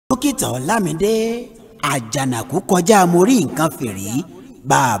dókítà Ọlámídé àjànàkú kọjá mo rí nǹkan fìrí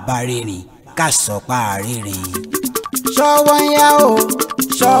bàbá rìnrìn ká sọ pa rìnrìn. Ṣọwọ́nyá o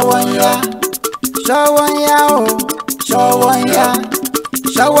Ṣọwọ́nyá Ṣọwọ́nyá o Ṣọwọ́nyá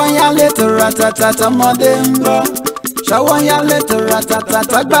Ṣọwọ́nyá létò ratata tọmọdé ń gbọ́ Ṣọwọ́nyá létò ratata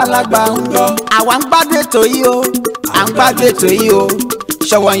tàgbàlagbà ń gbọ́. Àwa ń gbádùn ètò yìí o à ń gbádùn ètò yìí o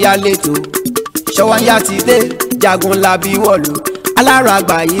Ṣọwọ́nyá létò Ṣọwọ́nyá ti dé jagun labi wọ̀lú alára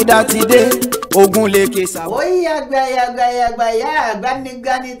àgbà yìí dá ti dé ogun lè ké sáwọ́. ó yí àgbà yá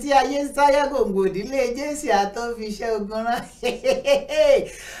àgbánigbani tí ayé ń sáyà gbòǹgbò ìdílé jésì àtọ́fiṣẹ́ ogun rán.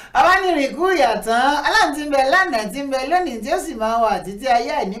 abánirìnkú ìyàtàn aláǹtí ń bẹ lánàá tí ń bẹ lónìí tí ó sì máa wà títí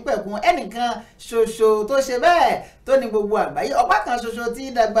ayé àìnípẹ̀kun ẹnìkan ṣoṣo tó ṣe bẹ́ẹ̀ tó ní gbogbo àgbáyé ọ̀pá kan ṣoṣo tí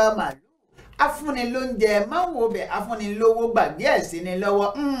dàgbà màlúù afúnni lóúnjẹ máa ń wo bẹ̀ afúnni lówó gbàgbé ẹ̀ sí ni lọ́wọ́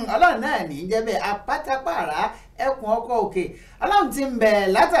ọlọ́run náà ní í jẹ́ bẹ́ẹ̀ apátápàrà ẹkùn ọkọ̀ òkè ọlọ́run ti ń bẹ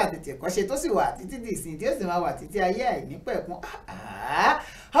látàtètè kọ́ṣe tó sì wà títí dìsìn tí ó sì máa wà títí ayé àìnípẹ̀kun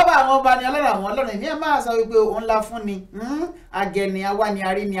ọba àwọn ọba ni ọlọ́run àwọn ọlọ́run ìní ẹ̀ máa sọ wípé òun la fún ni agẹni awani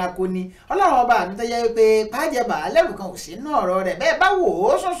arí ni akoni ọlọ́run ọba mi tó yẹ wípé pàjẹbà lẹ́rù kan ò sí inú ọ̀rọ̀ rẹ̀ bẹ́ẹ̀ bá wò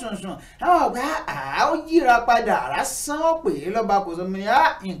ó sùnsùnsùn àwọn ọ̀gá ó yíra padà àrá sán pé lọ́ba kò sọ mi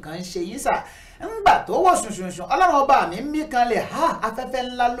nǹkan ń ṣe yín sà ńgbà tó wọ̀ sùnsùnsùn ọlọ́run ọba mi mí kanlẹ̀ afẹ́fẹ́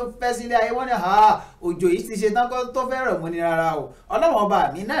ńlá ló fẹ́ sílé ayé wọ́n ní òjò yìí ti ṣe tán tó fẹ́ rọ̀ mọ́ ni rárá o ọlọ́run ọba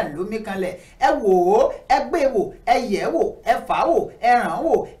mi náà ló mí kanlẹ̀ ẹ wò ó ẹ gbé wò ẹ yẹ̀ wò ẹ fà wò ẹ ràn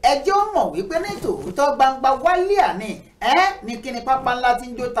wò ẹ jẹ́ ó mọ̀ wípé ní tòótọ́ gbangba wálé àní ní kíni pápá ńlá tí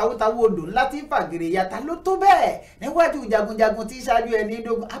ń jó tawótawó odò ńlá tí ń fàgèrè yàtá ló tó bẹ́ẹ̀ níwájú jagunjagun tí ṣáájú ẹni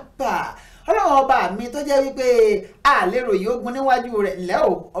dógún àbà ọlọ́run ọba mi tó jẹ́ wípé àlérò yìí ogun níwájú rẹ̀ ńlẹ́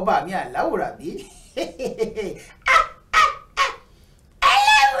o ọba mi àláwòrán bí.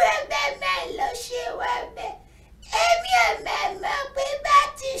 ẹlẹ́wọ̀n bẹ́ẹ̀ ló ṣe wá bẹ́ẹ̀ èmi ò mọ̀ pé bá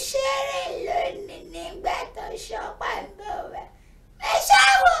ti ṣeré lónìí nígbà tó ṣọpá ń bọ̀ wá ẹ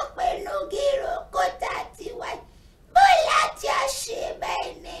ṣáwó pinnu gírò kóta tiwa bó láti àṣẹ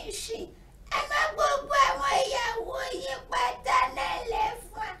báyìí ní ìsìn ẹ má gbogbo àwọn ìyàwó yín pátá náà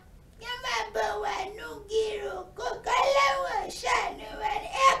lẹ́fún wa yẹn má bọ̀ wá nù gírò kókó lẹ́wọ̀n ṣàánú wa ní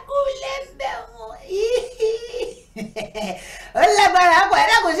ẹkú lè ń bẹ̀ wọ́n. ó lágbára pọ̀ ẹ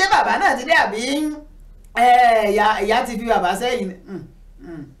dákun ṣé bàbá náà ti dé àbí ìyá ti fi bàbá sẹ́yìn.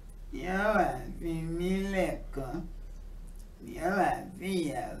 yóò wá fi mí lẹ́ẹ̀kan yóò wá fi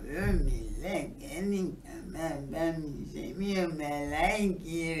ìyàwó mi lẹ́ẹ̀kẹ́ nìkan máa bá mi ṣe mí ò mà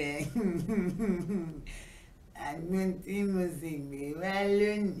láìkí rẹ̀. àgbọn tí mo sì gbé wá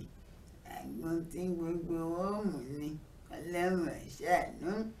lónìí àgbọn tí gbogbo wọn mú ni ọlọ́mọ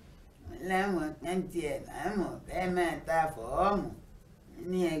ṣàánú láwọn kan tiẹ̀ láwọn fẹ́ máa ta fọ́ọ̀mù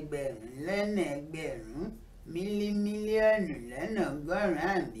ní ẹgbẹ̀rún lọ́nà ẹgbẹ̀rún mílíọ̀nù lọ́nà ọgọ́rùn-ún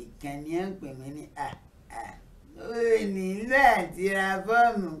àmì kan ní à ń pè mí ní ó nílò àti ra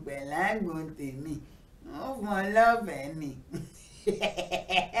fọ́ọ̀mù pẹ̀lú àgbo tèmi wọ́n fún ọ lọ́fẹ̀ẹ́ ni.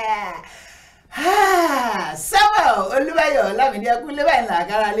 sábà olúbáyọ̀ Ọlámídé ẹkúnlé báyìí ńlá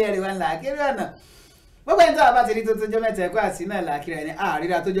kára lé ẹ̀rí wa ńlá kéré ọ̀nà gbogbo ẹni tó wà bá ti rí tó tójọ́ mẹ́ta ẹ̀kọ́ àti náà làákìrà ẹni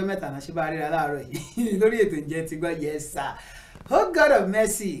àríra tójọ́ mẹ́ta náà ṣe bá ríra láàárọ̀ yìí lórí ètò ìjẹ́ ti gbọ́ yes sir oh God of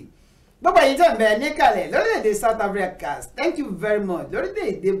mercy gbogbo ẹ̀yin tó ń bẹ níkàlẹ̀ lórílẹ̀‐èdè South Africa thank you very much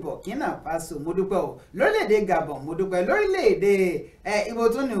lórílẹ̀‐èdè Burkina Faso mo dúpẹ́ o lórílẹ̀‐èdè Gabon mo dúpẹ́ lórílẹ̀‐èdè ibo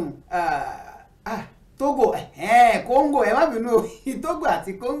tún ni Togo Congo ẹ má bínú Togo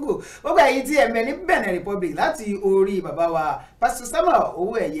àti Congo gbogbo ẹ̀yin tí ẹ ń bẹ ní Benin Republic láti orí bàbá wa Pastor Samuel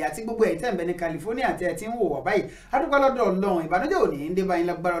Owóẹ̀yẹ àti gbogbo ẹ̀yin tí ẹ ń bẹ ní California àti ẹ ti ń wò wá báyìí adúpẹ́ lọ́dọ̀ Ọlọ́run ìbànújẹ́ òní ń dé báyìí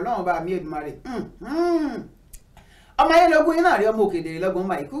lágbára Ọlọ́run bá mi Èdùmàrè ọmọ ayélujára yín náà rí ọmọ òkèdèrè lọ́gbọ̀n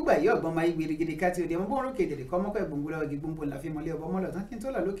máa ikú gbà yí ọ̀gbọ́n máa gbèrègèdè káti òde ọmọ bọ́ọ̀rọ̀ òkèdèrè kọ́ mọ́kọ́ ẹ̀gbọ́n gbọ́dọ̀ ọ̀gì gbòǹgbò la fi mọ́lé ọbọ̀ mọ́lọ̀ tán kí n tó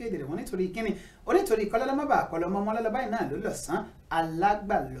là lókè èdèrè wọn nítorí kíni onítorí kọ́lọ́lọ́mọ́bà àkọlọ́mọ́ mọ́lọ́lọ́ báyìí náà ló lọ sán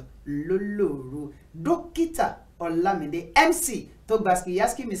alágbàlọ́ lólóòrò dókítà Ọlámídé MC tó gba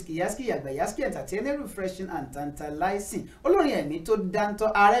skiyaski miskiyaski yàgbàyaski entertaining refreshing and tantalizing olórin ẹ̀mí tó dáńtọ́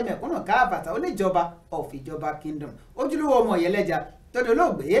ààrẹ mẹ̀kúnnù káàbàtà ó lè jọba of ìjọba kingdom ojúlówó ọmọ ìyẹlẹ́jà tọ́dọ̀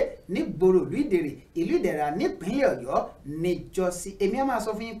olóògbé ní gbòòrò ìlú ìdẹ̀ra nípínlẹ̀ Ọ̀yọ́ níjọ́sí èmi á máa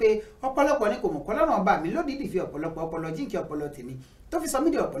sọ fún yín pé ọ̀pọ̀lọpọ̀ ní kò mọ̀ kọ́lọ́run ọba mi lódìdí fi ọ̀pọ̀lọpọ̀ ọpọlọ jíǹkì ọpọlọ tèmi tó fi sọ mí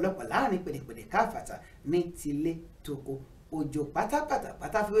di ọ̀pọ̀lọpọ̀ láàrin pèdèpèdè káfàtà ní tilé toko òjò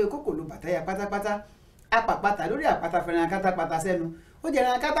pátápátá fi wé kókò lu bàtáyà pátápátá apàpàtà lórí àpáta fẹ́ràn akátapàtà sẹ́nu ó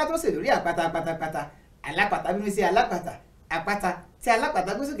jẹ́ràn akátá tó sè lórí àpáta pátápátá alápàtà bínú sí alápàtà àpáta tí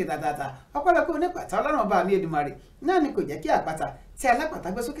alápàtà gbé sókè tàtàtà ọ̀pọ̀lọpọ̀ onípàtà Ọlọ́run ọba mi Èdùmàrè náà ni kò jẹ́ kí àpáta tí alápàtà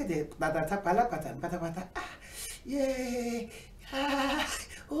gbé sókè tàtàtà pa alápàtà pátápátá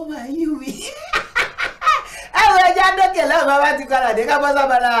ó máa yún mi. àwọn ẹja dókè lọ́wọ́ bàbá ti kọ́ra dé ká bọ́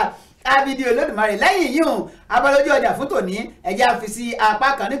sábàlá abidi Olódùmarè lẹ́yìn yìí abalójú ọjà fún tòní ẹja fi sí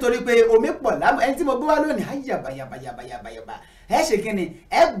apá kan nítorí pé omi pọ̀ lámù ẹni tí mo gbé wá lónìí ayabayabayabayaba ẹ ṣe kíni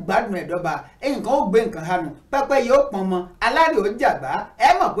ẹ gbádùn ẹ̀dọ́ba nǹkan ó gbé nǹkan hànú pẹ́pẹ́ yóò pọn mọ́ alárè ó jàgbá ẹ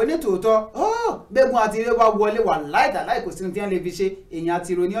mọ̀ pé ní tòótọ́ gbẹ́gun àti eré wa wọlé wà láìtàláì kò sí ní tí wọ́n lè fi ṣe èèyàn àti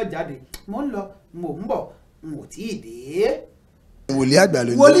ìròyìn ọ̀jáde mo ń lọ mo ń bọ̀ n ò tí ì dé. wòlíì àgbà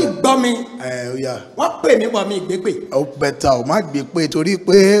ló ń jẹ́ wòlíì gbọ́ mi wọ́n pè mí wọ́n mi gbé pè. ó bẹ̀tà ó má gbé pé torí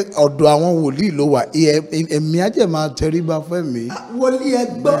pé ọ̀dọ̀ àwọn wòlíì ló wà èmi ajẹ́ máa tẹríba fẹ́ mi. wòlíì ẹ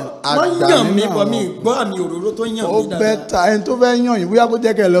gbọ́ wọ́n yàn mí wọ́n mi gbọ́ àmì òróró tó yàn mí dáadáa. ó bẹ̀tà ẹni tó fẹ́ yàn yín bóyá kó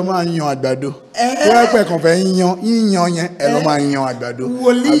jẹ́ kẹ́ ẹ lọ́ máa yan àgbàdo tó ẹ pẹ̀ kàn fẹ́ yíyan yẹn ẹ lọ́ máa yan àgbàdo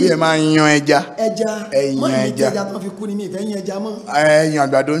àbí ẹ máa yan ẹja ẹja tó fi kú ni mi ìfẹ́ yan ẹja mọ́. ẹ yan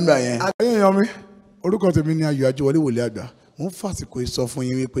àgbàdo nígbà yẹn. ẹ̀yin mi orúkọ tèmi ni Ayọ̀ Ajíwọlé wòlíì àgbà mo ń fàsìkò sọ fún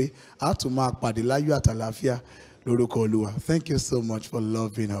yín wípé a tún máa pàdé láyọ̀ àtàlàáfíà lórúkọ Olúwa. Thank you so much for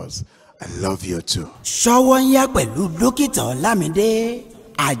loving us. I love you too. Ṣọ́wọ́nyá pẹ̀lú dókítà Ọlámidé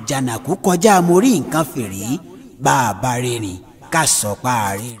àjànàkú kọjá mo rí nǹkan fìrí bàbá rìnrìn ká sọ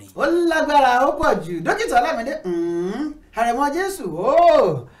pa rìnrìn. ó lágbára ó pọ̀ jù dókítà Ọlámidé àrẹ̀mọ Jésù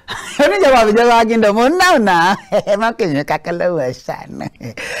oníjọba àbíjọba akíndọ̀mọ́ náà ẹ má kèèyàn kákẹ́ lọ́wọ́ ẹ̀ ṣàánú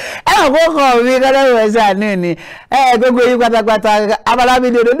ẹ mọ̀ kó kọ́ mi lọ́wọ́ ẹ̀ ṣàánú ni gbogbo yín pátápátá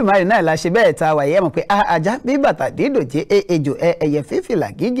abalábídé Olódùmarè náà la ṣe bẹ́ẹ̀ ta wàyí ẹ mọ̀ pé ajá bí bàtà dídòjé ejò ẹyẹ fífìlà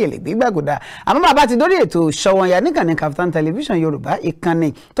gígèlè gbígbàgòdà àmọ́ bàbá ti dórí ètò Ṣọ̀wọ́nyá níkànnì KAFTAN television Yorùbá ìkànnì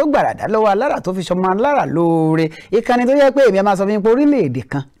tó gbàràdá lọ́wọ́ alára tó fi ṣọmọ alára lóore ìkànnì tó yẹ pé èmi a máa sọ fún yín pé orílẹ̀-èdè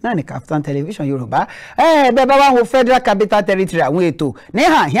kan náà ní KAFTAN television Yorùbá bẹ́ẹ̀ bá wà wo Federal Capital Territory àwọn ètò ní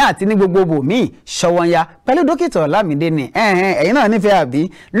hàn àti ní gbogbo bòmíì Ṣọ̀wọ́nyá pẹ̀lú dókítà Ọlámidé ni ẹ̀yin náà nífẹ̀ẹ́ àbí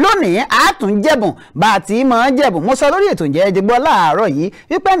lónìí a tún jẹ̀bùn bá a ti máa jẹ̀bùn mo sọ lórí ètò ǹjẹ́ ẹ gbọ́ láàárọ̀ yìí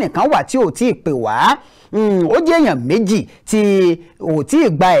wípé nìkan wà tí ò tí ì pè wá ó jẹ́ èèyàn méjì tí ò tí ì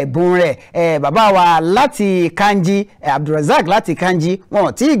gba ẹ̀bùn rẹ̀ bàbá wa láti Kanji Abdulrasaq láti Kanji wọn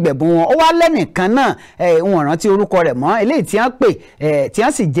ò tí ì gbẹ̀bùn wọn ó wá lẹ́nìkan náà wọn rántí orúkọ rẹ̀ mọ́ eléyìí tí wọ́n pè tí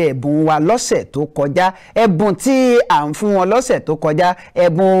wọ́n sì jẹ ẹ̀bùn wa lọ́sẹ̀ tó kọjá ẹ̀bùn tí à ń fún wọn lọ́sẹ̀ tó kọjá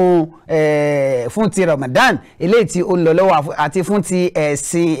ẹ̀bùn fún ti Ramadan eléyìí tí ó lọ lọ́wọ́ àti fún ti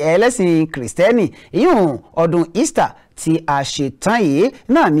ẹlẹ́sìn Kristẹni ìyún ọdún Easter tí a ṣe tán yìí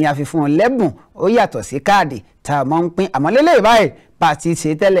náà ni a fi fún wọn lẹ́bùn ó yàtọ̀ sí káàdì tá a máa ń pín àmọ́ lélẹ́yìí báyìí bá a ti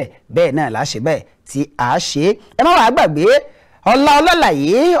ṣe tẹ́lẹ̀ bẹ́ẹ̀ náà la ṣe bẹ́ẹ̀ tí a ṣe ẹ má wàá gbàgbé ọlọ́lá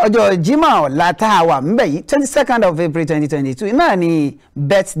yìí ọjọ́ Jímọ̀ ọ̀la tá a wà ńbẹ̀ yìí 22nd of April 2022 náà ni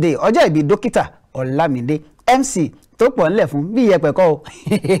birthday ọjọ́ ìbí dókítà Ọlámidé MC tó pọ̀ ńlẹ̀ fún bí iyẹ̀pẹ̀ kọ́ o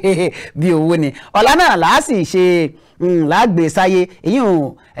bí owó ni ọ̀la náà làá sì ṣe láàgbé sáyé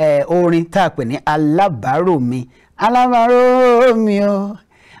ìyún orin tá a pè ní alábàárò mi alábàárò mi o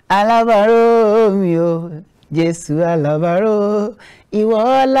alábàárò mi o Jésù alábàárò ìwọ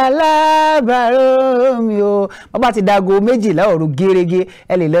lálábàárò mi o bàbá ti dago 12 òru gẹ́rẹ́gẹ́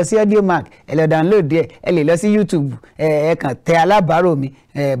ẹ lè lọ sí audiomack ẹ lọ download ẹ lè lọ sí YouTube ẹ kàn tẹ alábàárò mi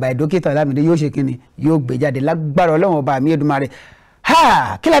by dókítà Ọlámidé yóò ṣe kíni yóò gbé jáde lágbára Ọlọ́run ọba mi Èdùmàrè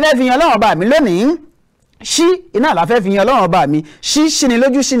kí la fẹ́ fi yan Ọlọ́run ọba mi lónìí ṣí iná àlàfẹ́ fi yan Ọlọ́run ọba mi ṣíni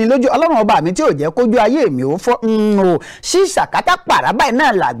lójú Ọlọ́run ọba mi tí ò jẹ́ kójú ayé mi ò fọ́ o ṣí ṣàkátà pàrà báyìí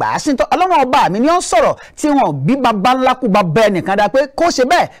náà làgbà á sí tọ́ Ọlọ́run ọba mi ni ó ń sọ̀rọ̀ tí wọn bí baba ńlá kú baba ẹnìkan dá pé kó ṣe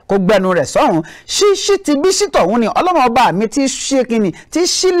bẹ́ẹ̀ kó gbẹnu rẹ̀ sọ́run ṣí ti bí sí tọ̀hún ni Ọlọ́run ọba mi ti ṣe kíni tí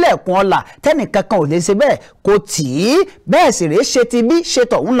ṣílẹ̀kùn ọlà tẹ́nìkan kan ò lè ṣe bẹ́ẹ̀ kò tì í bẹ́ẹ̀ sì rèé ṣe ti bí ṣe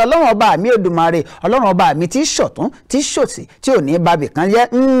tọ̀hún lọ Ọlọ́run ọba mi Èdùmàrè Ọlọ́run ọba mi ti ṣọ̀tún ti ṣòsì tí ò ní babì kan jẹ́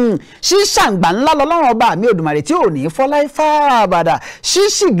ṣí ṣàǹgbà ńlá lọ́lọ́run ọba mi Èdùmàrè tí ò ní fọláì fàbàdà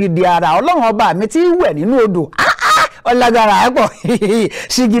ṣíṣì gidi ara Ọlọ́run ọba mi tí wẹ̀ nínú odò ọlágbára àpọ̀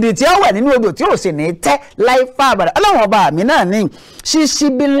ṣìgìdì tí ó wẹ̀ nínú odò tí ò sì ní tẹ́ láì fàbàdà Ọlọ́run ọba mi náà ní ṣíṣí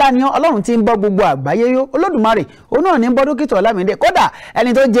bí ńlá ni Ọlọ́run tí ń bọ́ gbogbo àgbáyé yó Olódùmarè òun náà ní bọ́ dókítà Ọlámidé kódà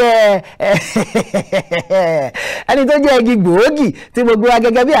ẹni tó jẹ́ igi gbòógì tí gbogbo wa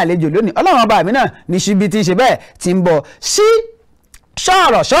gẹ́gẹ́ bí àlejò lónìí Ọlọ́run ọba mi náà ní ṣíbi tí ń ṣe bẹ́ẹ̀ tí ń bọ̀ sí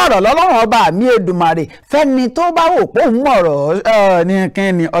ṣọ́ọ̀rọ̀ lọ́lọ́run ọba mi Èdùmàrè fẹ́ni tó bá wò pé òun mọ̀rọ̀ ní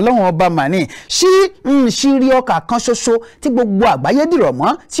kíni Ọlọ́run ọba mà ní ṣírí ọkà kan ṣoṣo tí gbogbo àgbáyé dìrọ̀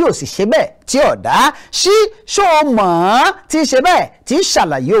mọ́ tí ò sì ṣe bẹ́ẹ̀ tí ò dá ṣó mọ̀ tí ṣe bẹ́ẹ̀ tí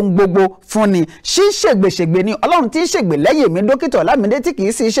ṣàlàyé ohun gbogbo fún ni ṣègbèṣègbè ni Ọlọ́run tí ń ṣègbè lẹ́yìn mi dókítà Ọlámidé tí kì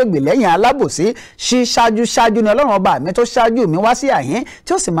í sì ṣègbè lẹ́yìn alábòsí ṣáájú ni Ọlọ́run ọba mi tó ṣáájú mi wá sí àyín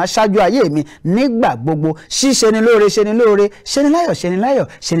tí ó sì máa ṣáájú ayé mi nígbà gbogbo ṣe ni lóore ṣe ni láyọ̀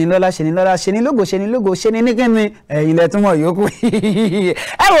ṣe ni lọ́lá ṣe ni lógo ṣe ni níkíni ẹ̀yin lẹ túmọ̀ yòókù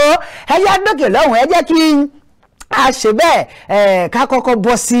ẹ wo ẹ yá dókè lọ́hùn ẹ jẹ́ kí a ṣe bẹ́ẹ̀ ká kọ́kọ́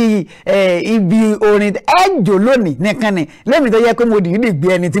bọ́ sí ibi orin ẹ̀jọ̀ lónìí nìkan ni lẹ́mi tó yẹ pé mo dìídì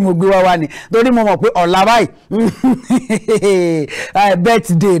gbé ẹni tí mo gbé wá ni torí mo mọ̀ pé ọ̀la báyìí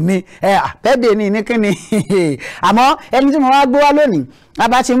birthday ni birthday ni nìkan ni àmọ́ ẹni tí mo wá gbé wá lónìí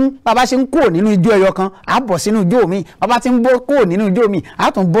bàbá ṣe ń kúrò nínú ijó ẹyọ kan á bọ̀ sínú ijó mi bàbá ti ń bọ́ kúrò nínú ijó mi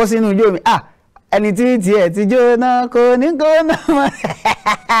á tún bọ́ sínú ijó mi ẹni tí tiẹ̀ ti jóná kò ní kó náà mọ́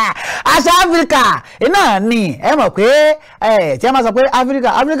àṣà áfíríkà iná ni ẹ mọ̀ pé tí a máa sọ pé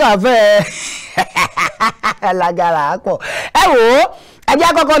áfíríkà fẹ́ lágara pọ̀ ẹ wò ó ẹjẹ́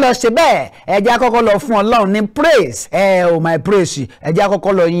àkọ́kọ́ lọ ṣe bẹ́ẹ̀ ẹjẹ́ àkọ́kọ́ lọ fún ọlọ́run ní praise my praise ẹjẹ́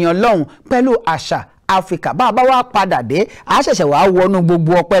àkọ́kọ́ lọ yin ọlọ́run pẹ̀lú àṣà áfíríkà bá a bá wá padà dé a ṣẹ̀ṣẹ̀ wá wọnú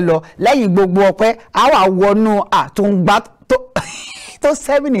gbogbo ọpẹ́ lọ lẹ́yìn gbogbo ọpẹ́ a wà wọnú àtúngbà tó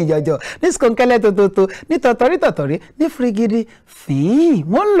sẹ́mìnì jọjọ ní skónkẹ́lẹ́ tótótó ní tọ̀tọ̀rí ní firigidi fín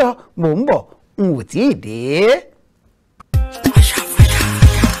mo ń lọ mò ń bọ̀ n ò tí ì dé.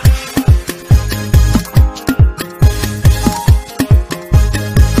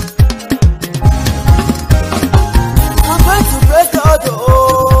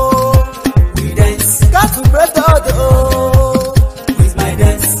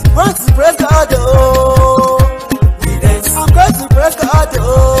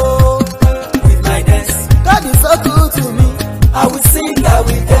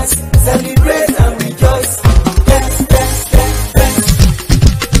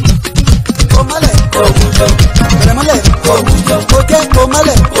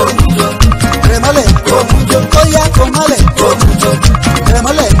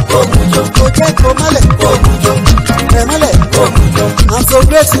 I'm so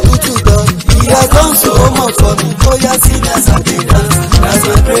grateful to God. He has done so much for me. Oh yeah, sing as I dey dance. That's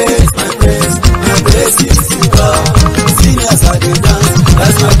my praise, my praise, my praise is to God. Sing as I dey dance.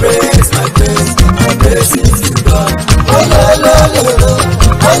 That's my praise, my praise, my praise is to God. Oh lo lo lo lo,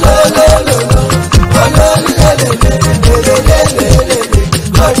 oh lo lo lo lo, oh lo lo lo lo, lo lo lo lo.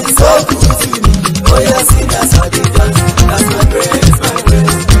 God is so good to me. Oh yeah, sing as I dey dance. That's my praise, my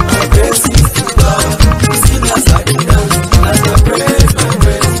praise, my praise is to God. Sing as I dey dance. That's my praise, my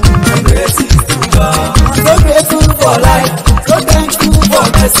praise, my praise is to God. I'm so grateful for life, so thankful for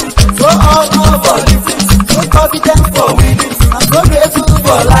mercy, so humble for living, so confident for winning. I'm so grateful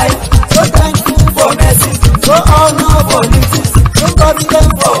for life, so thankful for mercy, so humble for living, so confident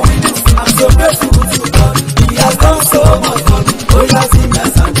for winning. I'm so grateful to God. He has done so much for me. Oh yeah, sing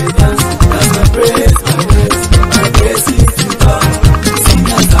as I dey dance. That's my praise, my praise, my praise.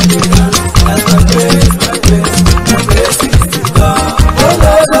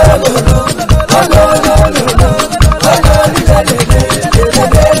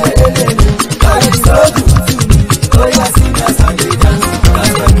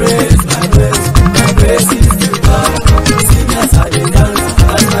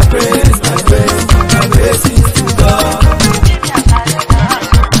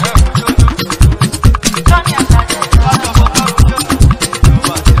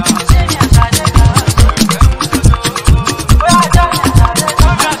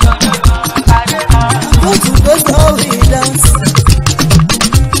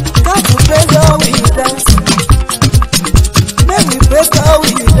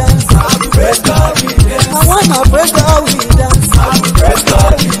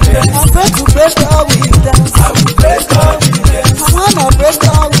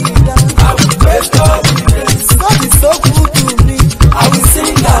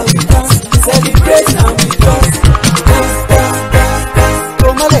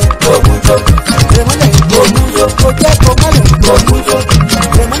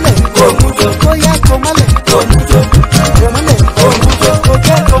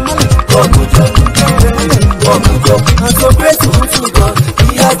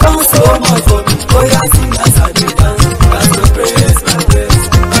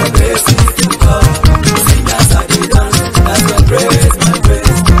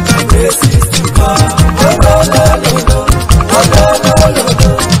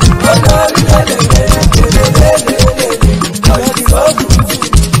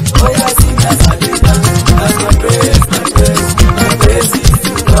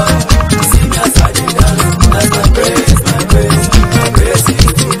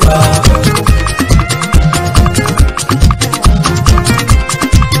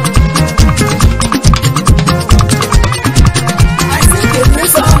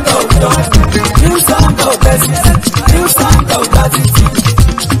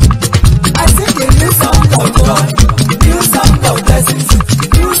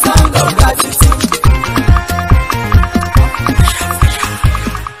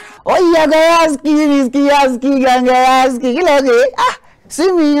 gangayaski kí lè ṣe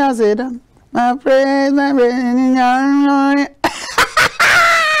sí mi yàn ṣe dán my praise my praise yan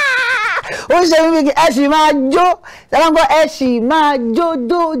ó ṣe mí kí ẹ sì máa jó ṣàlàǹgbọ́ ẹ sì máa jó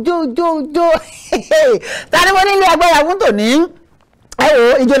ta ni mo nílé agbára fún tòní ẹ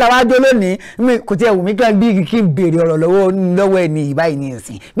wo ijó làwọn adó lónìí mi kò tiẹ̀ wù mí kí n béèrè ọ̀rọ̀ lọ́wọ́ ẹni ìbáyìí ní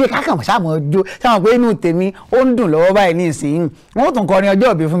ìsìn bí kákan ṣàmọ̀ jó ṣàmọ̀ pé inú tèmi ó ń dùn lọ́wọ́ báyìí ní ìsìn wọ́n tún kọrin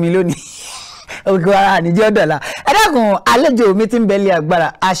ọjọ́ ìbí fún mi lónìí òkè ara àníjọ́ dọ̀la ẹ dákun àlejò mi ti ń bẹ lé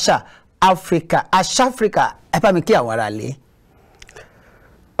agbára ÀṢHAFRIKA ẹ bá mi kí àwọn ará lé.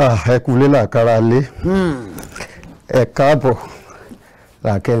 Ẹ kú lé làkàrà lé ẹ káàbọ̀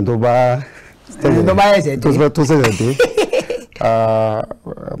làkẹ́yìn tó bá ẹsẹ̀ dé tó ṣẹ̀ṣẹ̀ dé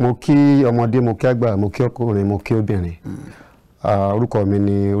mo kí ọmọdé mo kí àgbà mo kí ọkùnrin mo kí obìnrin orúkọ mi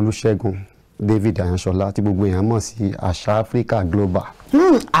ni Olúṣẹ́gun David Ayanṣọlá tí gbogbo èèyàn mọ̀ sí ÀṢHAFRIKA GLOBA.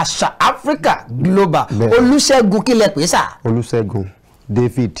 ÀŞHAFRIKA GLOBA Olúṣẹ́gun kí lẹ pè sà. Olúṣẹ́gun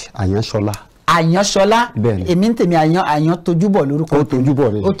David Ayanṣọlá. Àyànṣọlá èmi ń tèmi àyàn tojúbọ̀ lórúkọ ó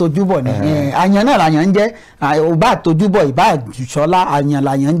tojúbọ̀ ni ó tojúbọ̀ ni àyàn náà làyàn ń jẹ́ ò bá tojúbọ̀ ìbá ṣọlá àyàn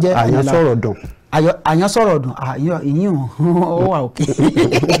làyàn ń jẹ́ àyàn sọ̀rọ̀ dùn àyàn sọ̀rọ̀ dùn ìyín ó wà òkè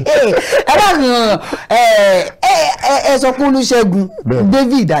ẹ dákun ẹ sọ pé Olúṣẹ́gun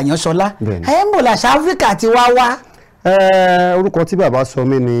David Àyànṣọlá ẹ ń bọ̀ l'Àṣàfríkà ti wá. orúkọ tí bàbá sọ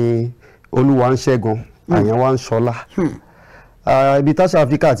mí ni Olúwańṣẹ́gun Àyànwáńṣọlá. Ibi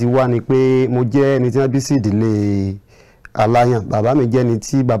t'Àṣàfríkà ti wá ni pé mo jẹ́ ẹni tí wọ́n bí sí ìdílé aláyàn. Bàbá mi jẹ́ ẹni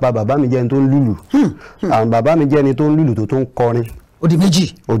tí bàbá mi jẹ́ ẹni tó ń lùlù. Bàbá mi jẹ́ ẹni tó ń lùlù tó ń kọrin. Ó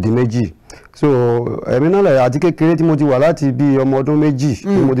di méjì. So ẹ̀mí náà lẹ̀ àti kékeré tí mo ti wà láti bí ọmọ ọdún méjì tí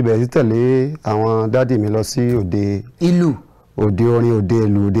mo ti bẹ̀rẹ̀ sí tẹ̀lé àwọn dádì mi lọ sí òde ìlú, òde orin, òde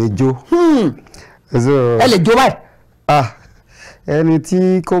ìlú, òde ijó. Ẹ lè jó báyìí. Ẹni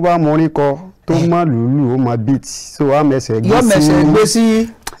tí kò bá mọ orin kọ tó máa lùlù ó máa beat so á mẹsẹ̀ gbé sí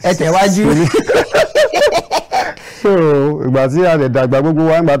ẹ̀tẹ̀wájú. So ìgbà tí a lè dàgbà gbogbo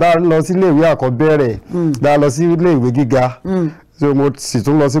wa nígbà tá a lọ sí iléèwé àkọ́bẹ̀rẹ̀ dá lọ sí iléèwé gíga so mo sì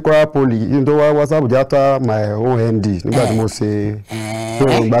tún lọ sí Kwara Poly yìí tó wá sí Àbújá tá my own ND nígbà tí mo ṣe so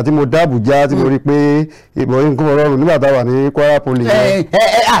ìgbà tí mo dá Àbújá tí mo rí pé ìbọn yìí ń kó rọrùn nígbà tá a wà ní Kwara Poly yẹn.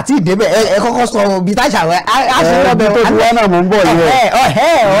 àti ìdébẹ̀ ẹ kọ́kọ́ sọ bí táṣà wẹ̀ á sì lọ bẹ̀rẹ̀ tó ti wá náà mò ń bọ̀ yẹn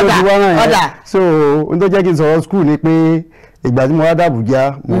ọ̀dà so n tó jẹ́ kí n sọ̀rọ̀ school ni pé ìgbà tí mo wá dá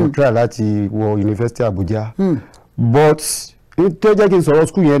Àbújá mo try láti wọ University Àbújá but tó jẹ́ kí n sọ̀rọ̀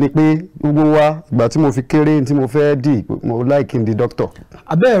school yẹn ni pé gbogbo wa ìgbà tí mo fi kéré tí mo fẹ́ dì mo like kí n di doctor.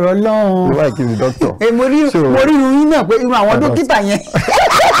 abẹ́ ẹ̀rọ lọ́hùn. mo like kí n di doctor. mo rí irun yín náà pé irun àwọn dókítà yẹn.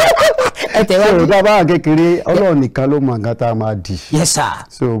 ẹ tẹ̀wá bí. so dábàá wà kékeré Ọlọ́run nìkan ló mọ nǹkan tá a máa di. Yes sir.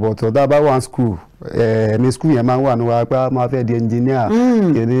 so but dábàá wà school ẹ̀mí school yẹn máa ń wà ní wa pé a máa fẹ́ di engineer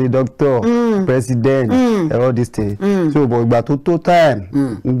kìíní doctor president all this thing so but ìgbà tó time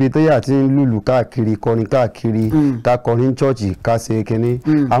níbi tó yà tí ń lùlù káàkiri kọrin káàkiri ká kọrin church ká ṣe kínní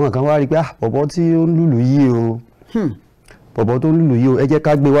àwọn kan wá rí i pé bọ̀bọ̀ tí ó ń lùlù yìí o bọ̀bọ̀ tó ń lùlù yìí o ẹ jẹ́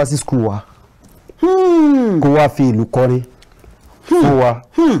ká gbé wá sí school wa kó wá fi ìlú kọrin fún wa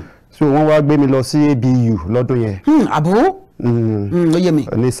so wọ́n wá gbé mi lọ sí ABU lọ́dún yẹn. àbúrò ó yé mi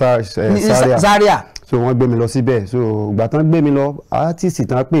ní Zaria so wọ́n gbé mi lọ síbẹ̀ so ìgbà tán gbé mi lọ artist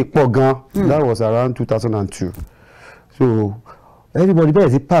tán pè pọ̀ gan that was around 2002 so everybody bẹ̀rẹ̀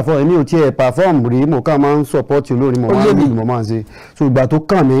sí perform èmi ò tiẹ̀ perform rí mo kàn máa ń support olórin mo máa ń lùlù mo máa ń ṣe so ìgbà tó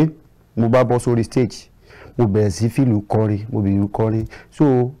kàn mí mo bá bọ́ sórí stage mo bẹ̀rẹ̀ sí fìlù kọrin mo bẹ̀rẹ̀ kọrin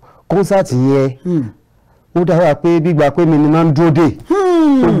so concert yẹn ó dára pé gbígbà pé mi ni máa ń dúró dé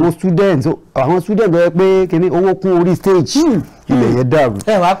gbogbo students àwọn students bẹ̀rẹ̀ pé kíní owó kún orí stage ilẹ̀ yẹn dàrú.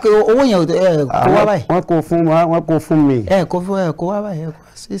 ẹ wá pé owó yẹn kó wá báyìí. wọ́n kò fún mi. kó wá báyìí.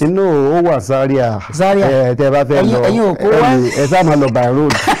 inú ó wà Zaria. Tẹ́ bá fẹ́ lọ ẹ̀yin ò kó wá. ẹ sá máa lọ by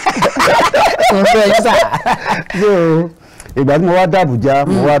road. mo fẹ́ yín sà. so ìgbà tí mo wá dàbújá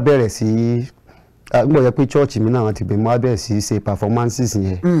mo wá bẹ̀rẹ̀ sí gbọ́dọ̀ yẹ pé church mi náà ti bẹ̀ mo wá bẹ̀rẹ̀ sí ṣe performances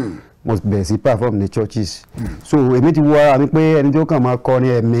yẹn mo bẹ̀rẹ̀ sí perform ní churches so èmi ti wo ara mi pé ẹni tí ó kàn máa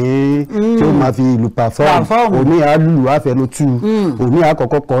kọrin ẹ̀mí tí ó máa fi ìlú perform omi á lùlù á fẹnu tú omi á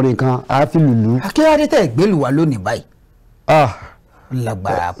kọ́kọ́ kọrin kan á fi lùlù. akínyàdé tẹ̀ gbélù wa lónìí báyìí.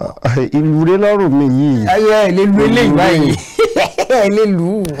 lágbára pọ̀. ìlú rẹ lọ́rùn mi yìí. ayé ẹ̀ lè lu eléyìí báyìí ẹ̀ lè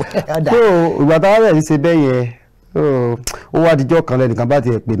lù ú. so ìgbà táwa bẹ̀rẹ̀ sí ṣe bẹ́ẹ̀ yẹn ó wá dijọ́ kan lẹ́nìkan bá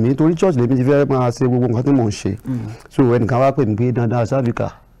tiẹ̀ pè mí torí church lèmi ti fẹ́ máa ṣe gbogbo nǹkan tí mò ń ṣe so ẹnìkan wá pè mí pé dandan Àṣàfríkà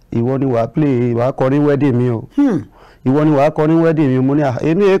ìwọ ni wàá play wàá kọrin wedding mi o ìwọ ni wàá kọrin wedding mi mo ní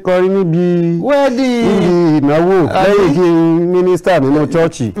èmi ẹ kọrin níbi wedding níbi ìnáwó lẹ́yìn kí n mínísítà nínú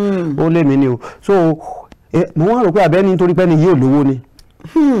chọ́ọ̀chì ó lé mi ni o so mo wá rò pé àbẹ́ni nítorí pé ẹni yìí ò lówó ni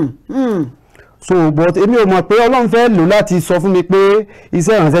so but èmi ò mọ̀ pé Ọlọ́run fẹ́ lò láti sọ fún mi pé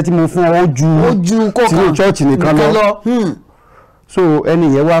iṣẹ́ ìrànṣẹ́ tí mo fún ọ ju sínú church nìkan lọ so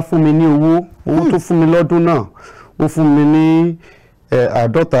ẹni yẹn wá fún mi ní owó tó fún mi lọ́dún náà ó fún mi ní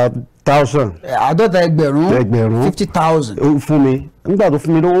 50,000 50,000 ó fún mi nígbà tó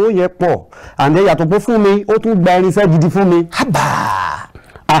fún mi lówó yẹn pọ̀ and then yàtọ̀ pé fún mi ó tún gba irinṣẹ́ gidi fún mi.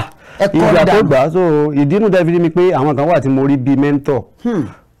 ìgbà tó gbà so ìdí inú dẹ́bi mi pé àwọn kan wà tí mo rí bíi mentor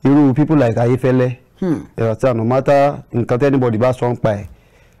irú people like Ayéfẹ́lẹ́ ẹ̀rọ no matter nǹkan tí anybody bá sọ ń pa ẹ̀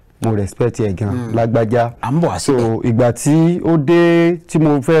mo respect ẹ̀ gan lágbájá so ìgbà tí ó dé tí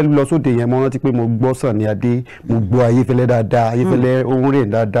mo fẹ́ lọ sóde yẹn mo rántí pé mo gbọ́ Sànní Adé mo gbọ́ Ayéfẹ́lẹ́ dáadáa Ayéfẹ́lẹ́ ohun rẹ̀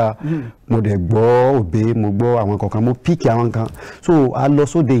dáadáa mo dẹ̀ gbọ́ Òbé mo gbọ́ àwọn kankan mo píkì àwọn kan so a lọ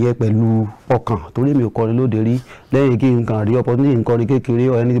sóde yẹn pẹ̀lú ọkàn torí mi ò kọrin lóde rí lẹ́yìn kí n kàn rí opportunity nǹkan rí kékeré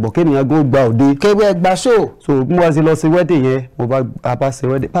ọ̀rẹ́ ní ìbọ̀ kéèyàn gbọ́ gba òde kéwé gba show so bí wọ́n ṣe lọ sí wedding yẹn mo bá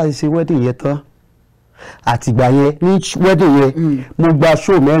ṣe wedding yẹn tán àtìgbà yẹn ní wedding yẹn mo gba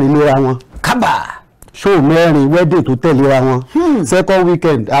show 4 léra wọn show 4 wedding tó tẹ̀léra wọn second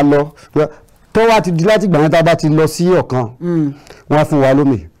weekend a lọ tó wá ti di láti gbà yẹn tá a bá ti lọ sí ọ̀kan wọ́n á fún wa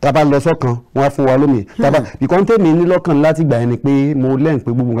lómi tá a bá lọ sọ́kan wọ́n á fún wa lómi tá a bá ìkan tèmi ní lọ́kàn láti gbà yẹn ni pé mo lẹ́yìn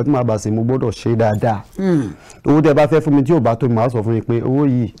pé gbogbo nǹkan tí màá bá ṣe mo gbọ́dọ̀ ṣe dáadáa owó tẹ́ bá fẹ́ fún mi tí ò bá tó mi màá sọ fún mi pé owó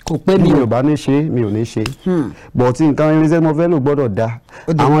yìí kò pé mi ò bá ní ṣe mi ò ní ṣe bọ̀ tí nǹkan irinṣẹ́ mo fẹ́ lò gbọ́dọ̀ dá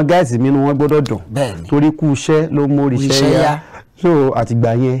àwọn gáàsì mi ni wọ́n gbọ́dọ̀ dùn torí kú iṣẹ́ ló mórí iṣẹ́ yá so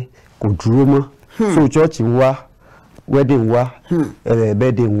àtìgbà yẹn kò dúró mọ́ so church ń wá wedding ń wá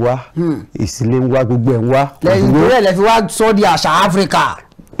birthday ń wá ìsílẹ̀ ń wá gbogbo ẹ̀ ń wá. lẹ́yìn tó rẹ̀ lẹ́ fi wá sọ di àṣà Áfíríkà.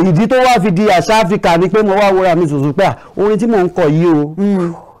 ìdí tó wá fi di àṣà Áfíríkà ni pé mo wá wọra mi sòsò pé orin tí mò ń kọ yìí o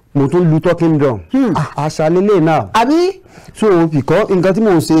mo tún lu talking drum àṣà lélẹ̀ náà. àbí. so bìkọ́ nǹkan tí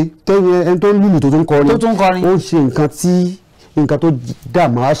mò ń ṣe tẹ́yìn ẹni tó ń lùlù tó tún kọrin ó ń ṣe nǹkan tó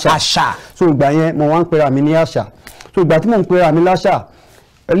dààmú àṣà. so ìgbà yẹn mo wá ń pera mi ní àṣà so ìgbà tí mò ń pera mi láṣà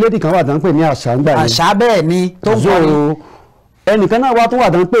lady kan wà tán pè ní àṣà ńgbà yẹn àṣà bẹ́ẹ̀ ni tó ń kọrin ẹnìkan náà wà tó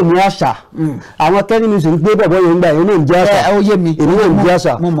wà tán pè ní àṣà àwọn kẹ́ni mi sì ń gbé bọ̀bọ̀ yẹn ńgbà yẹn náà ń jẹ́ àṣà èmi náà ń jẹ́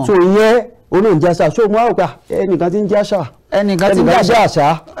àṣà so ìyẹn òun náà ń jẹ́ àṣà so mo wá pa ẹnìkan tí ń jẹ́ àṣà ẹnìkan tí ń jẹ́ àṣà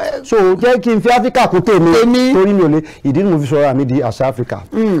so jẹ́ kí n fi Áfíríkà kó tèmi torí mi ò lè ìdí ni mo fi sọ̀rọ̀ àmì di àṣà Áfíríkà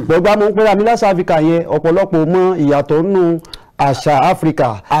gbọ́gbà mo ń pera mi láṣà Áfíríkà yẹn ọ̀pọ̀lọpọ̀ mọ ìyàtọ̀ nínú àṣà Áfíríkà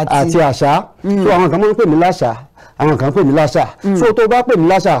àti àṣà so àwọn kan máa ń pè mí láṣà àwọn kan pè mí láṣà so tó bá pè mí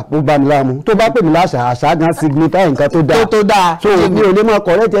láṣà ó bá mi láàmú tó bá pè mí láṣà àṣà gan signify nǹkan tó dáa so mi ò lè máa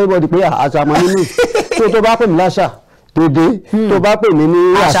correct everybody pé àṣà mọ nínú so tó bá pè mí láṣà dédé tó bá pè mí ní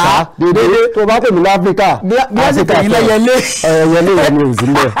àṣà dédé tó bá pè mí láfíríkà bí wọ́n sì pè mí lẹ́yẹlé ẹ̀yẹlé yẹn ni ò sí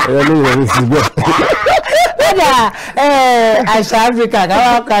bẹ́ẹ̀ ẹ̀yẹlé yẹn ni ò sí bẹ́ẹ̀. kódà àṣà Áfíríkà ká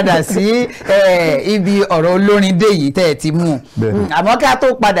wá padà sí ibi ọ̀rọ̀ olórin dé yìí tẹ́ ẹ ti mú àmọ́ kí a tó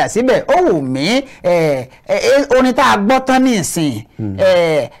padà síbẹ̀ ó wù mí orin tá a gbọ́ tán ní ìsìn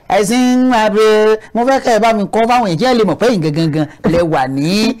ẹ̀sìn mo fẹ́ kẹ́ ẹ bá mi kọ́ fáwọn èèyàn kí ẹ lè mọ̀ pé yín gangan lẹ wà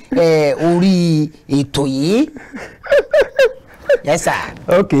ní orí ètò yìí. Yes sir.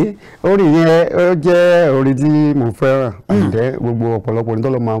 Ok, orin yẹn ó jẹ́ orin tí mo fẹ́ràn ǹdẹ́ gbogbo ọ̀pọ̀lọpọ̀ ní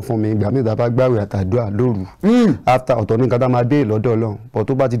tọ́lọ́ máa ń fún mi ìgbà míì dábàá gbàwé àtàdúrà lóru after ọ̀tọ̀ ní nǹkan tá máa dé lọ́dọ̀ Ọlọ́run bọ̀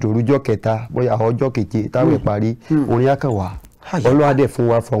tó bá ti dòru ọjọ́ kẹta bóyá ọjọ́ keje táwọn ẹ̀ parí orin á kàn wá Ọlọ́run á dẹ̀ fún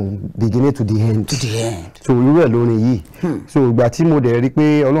wa from beginning to the end. So irú ẹ̀ lórin yìí so ìgbà tí mo dẹ̀ rí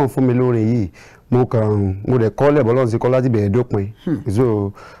pé Ọlọ́run fún mi lórin yìí mo dẹ̀ kọ́ lẹ̀ bọ́lọ́run sí kọ́ láti bẹ̀rẹ̀ dópin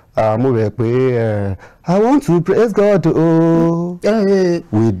so mo rẹ̀ pé I want to praise God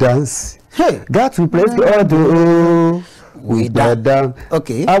we dance got to praise God we dance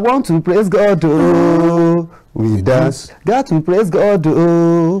okay. I want to praise God we dance got to praise God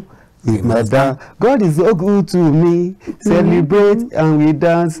with my dance God is so good to me celebrate and we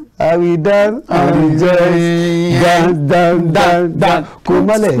dance and we dance and we dance kó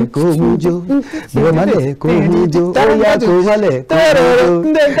mọ́lẹ̀ kó mú jó bẹ̀rẹ̀ mọ́lẹ̀ kó mú jó ó yá kó mọ́lẹ̀ kó mú jó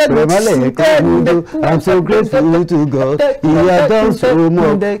bẹ̀rẹ̀ mọ́lẹ̀ kó mú jó I'm so grateful to God he has done so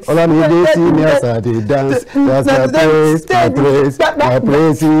much Olamide see me as I dey dance that's my praise my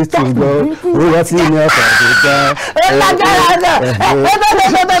praise to God ó yá see me as I dey dance.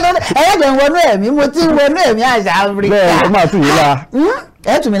 ẹ̀yẹ́dẹ̀ ń wọnú ẹ̀mí mo ti ń wọnú ẹ̀mí àṣà Áfíríkà. bẹ́ẹ̀ ó máa tù yín la.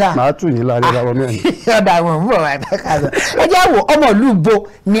 ẹ tù mí la. màá tù yín la ní ìlànà mẹ́rin. ọ̀dà àwọn òun bọ̀ wá ìbáka sọ. ẹ jẹ́ wo ọmọ ìlú bo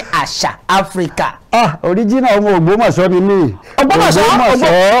ní àṣà Áfíríkà. original ọmọ Ògbómọ̀ṣọ́ ni mí. Ògbómọ̀ṣọ́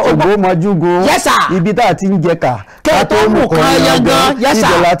Ògbómọ̀júgun. Yes sir. ibi tá a ti ń jẹ̀ka kẹ́ tó mú kan yangan yẹ́sà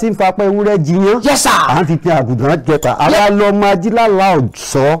ìjọba tí ń fapá ewúrẹ́ jiyàn yẹ́sà à ń fi tin àgùntàn jẹta àwa lọ máa jí lálá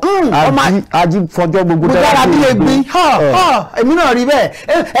ọ̀sọ́ ají fọjọ́ gbogbo dára bí egbin èmi náà rí bẹ́ẹ̀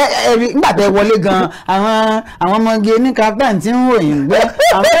nígbà tẹ́ wọlé gan àwọn ọmọge ní KAFTAN tí ń wòyìn gbẹ́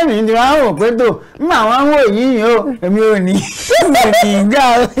àwọn èmi ti wá wò pé tó nígbà wọn ń wòyìn yìí o èmi ò ní gbà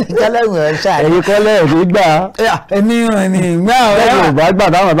kọ́lẹ́wọ̀n ọ̀ṣà ẹ̀yin kọ́lẹ́ ẹ̀mí gbà èmi ò ní gbà bẹ́ẹ̀ ò bá gbà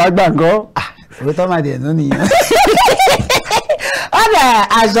táwọn bá gbà nǹkan. òwe tó máa dẹ̀ nù nìyẹn. ọ̀nà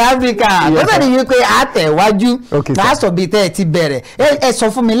àṣà Áfíríkà tó bẹ̀rẹ̀ wípé àtẹ̀wájú láàsọ̀ bíi tẹ́ ẹ ti bẹ̀rẹ̀ ẹ sọ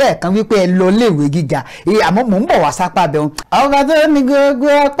fún mi lẹ́ẹ̀kan wípé ẹ lọ léèwé gíga àmọ́ mò ń bọ̀ wá sápá bẹ̀ wọn. ọba tó ní gbogbo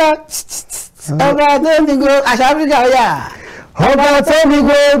ọpá ọba tó ní gbogbo àṣà Áfíríkà ọ̀yà. ọba tó ní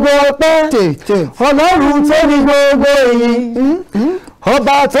gbogbo ọpẹ́ ọlọ́run tó ní gbogbo èyí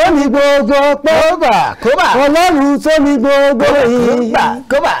ọba tó ní gbogbo ọpẹ́ ọlọ́run tó ní gbogbo èyí.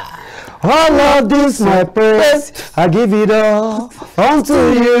 All of this my praise, I give it all unto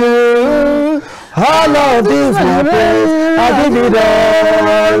you. All of this my praise, I give it all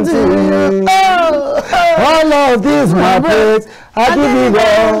unto you. All of this my praise, I give it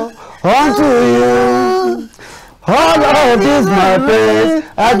all unto you. All of this my praise,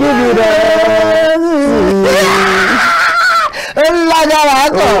 I give it all unto you. Lágbára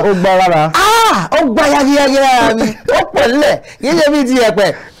kọ̀. Ó gbá rárá. Ó gbá yagiyagi rárá mi. Ó pẹ̀lẹ́ kì í ṣe bí ti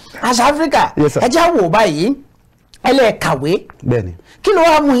ẹ̀pẹ̀. Àṣà Áfíríkà ẹ já wò báyìí ẹ lè kàwé kí ló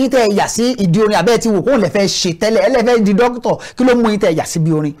wá mú yín tẹ́ yà sí ìdí orin àbẹ́ tí wò kó lè fẹ́ ṣe tẹ́lẹ̀ ẹ lè fẹ́ di dókítà kí ló mú yín tẹ́ yà sí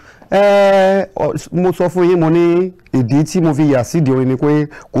bí orin. mo sọ fún yín mo ní ìdí tí mo fi yà sí ìdí orin ni pé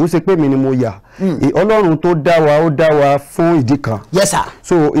kò ń ṣe pé mi ni mo yà Ọlọ́run tó dá wa ó dá wa fún ìdí kan. Yes sir.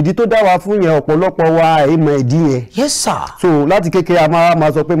 So ìdí tó dá wa fún yẹn ọ̀pọ̀lọpọ̀ wa ẹ̀ mọ ìdí yẹn. Yes sir. So láti kékeré a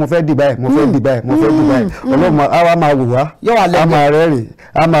máa sọ pé mo fẹ́ dì báyìí mo fẹ́ dì báyìí mo fẹ́ dì báyìí Ọlọ́run á wá máa wò wá á máa rẹ́rìn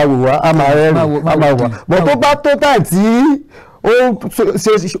á máa wò wá á máa rẹ́rìn á máa wò wá bọ̀ tó bá tó táì tí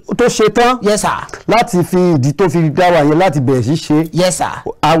tó ṣe tán. Yes sir. láti fi ìdí tó fi dá wa yẹn láti bẹ̀rẹ̀ sí ṣe. Yes sir.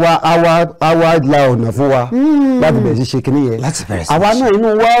 àwa la ọ̀nà fún wa láti bẹ̀rẹ̀ sí ṣe kinní yẹn. láti bẹ̀rẹ̀ sí ṣe. àwa náà inú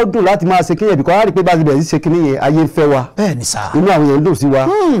wa ó dùn láti máa ṣe kinní yẹn bìkọ́ á rí i pé bá ti bẹ̀rẹ̀ sí ṣe kinní yẹn ayé ń fẹ́ wa. bẹ́ẹ̀ni sá. inú àwọn yẹn ń dùn sí wa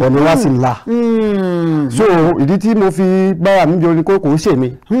ọ̀nà wa sì ń la. so ìdí tí mo fi bára mi jọ ni kò ń ṣe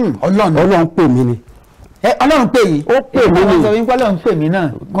mi. Ọlọ́run pè mí ni. Ọlọ́run pè yìí. ó pè mí ni. Ọlọ́run pè mí náà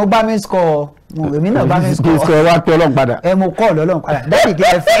mo bá mi sọ èmi náà bá mi sọ. kí n sọ wá pé Ọlọ́run padà. mo kọ́ Ọlọ́run padà dáàbì kí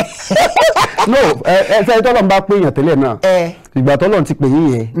ẹ fẹ́. no ẹ fẹ́ tọ́lọ́run bá pè yàn tẹ́lẹ̀ náà ìgbà tọ́lọ́run ti pè yín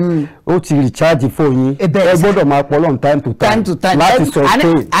yẹn ó ti recharge fóònù yín ẹ gbọ́dọ̀ máa pọ̀ Ọlọ́run time to time láti sọ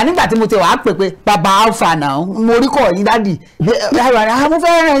pé. ànígbà tí mo ti wàá pè pé bàbá alfa náà mo rí kọ́ yín dáàdì mo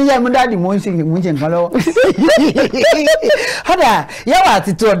fẹ́ ràn yín yẹn mo dáàdì mo ń ṣe nǹkan lọ́wọ́. ọ̀dà yẹ́wà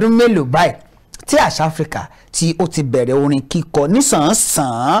àti tó ọdún mélòó báyìí tí Àṣà Áfíríkà tí ó ti bẹ̀rẹ̀ orin kíkọ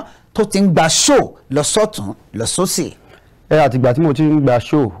nísànsàn tó ti ń gba show lọ sọ́tún lọ sósì. àtìgbà tí mo ti ń gba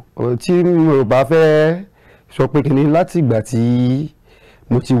show tí mi ò bá fẹ́ sọ pé kìíní láti ìgbà tí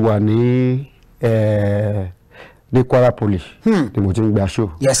mo ti wà ní Kwara Poly ni mo ti ń gba show.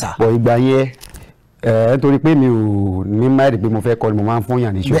 Yes sir. bọ̀ ìgbà yẹn nítorí pé mi ò ní máìlì pé mo fẹ́ kọ́ ni mo máa ń fún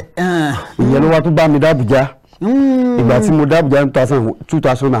yàn ní show. ìyẹn ló wá tún bá mi d'Abuja. ìgbà tí mo d'Abuja ní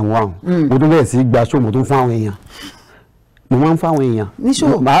 2001 mo tún bẹ̀rẹ̀ sí gba show mo tún fún àwọn èèyàn mo máa ń fún àwọn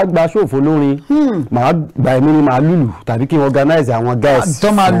èèyàn màá gba show fólórin màá gba èmi ni màá lùlù tàbí kí n organize àwọn guys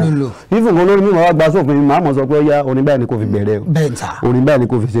tó máa lùlù even olórin mi màá gba show fún mi màá mọ̀ sọ pé ó yá orin báyìí ni kò fi bẹ̀rẹ̀ o orin báyìí ni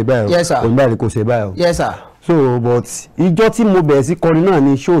kò fi ṣe báyìí o orin báyìí ni kò ṣe báyìí o. Yes sir. so but ìjọ tí mo bẹ̀rẹ̀ sí kọrin náà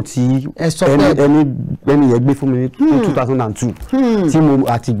ni show tí ẹni yẹn gbé fún mi ní 2002 tí mo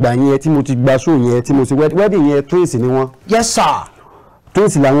àtìgbà yẹn tí mo ti gba show yẹn tí mo ti wedding yẹn twins ni wọ́n. Yes sir.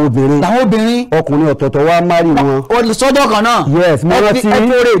 twins làwọn obìnrin ọkùnrin ọ̀tọ̀ọ̀tọ̀ wá márì wọn. olùsọdọ̀ kan náà. yes mo rántí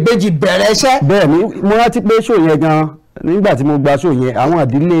ẹ̀fọ́rẹ́ ìbejì bẹ̀rẹ̀ iṣẹ́. bẹ́ẹ̀ ni mo rántí pé show yẹn gan nígbà tí mo gba show yẹn àwọn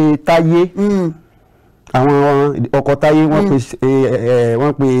ìdílé Táyé àwọn ọkọ Táyé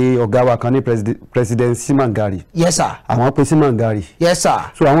wọ́n pe ọ̀gá wa kan ní president Simangari. Yes sir. àwọn pe Simangari. Yes sir.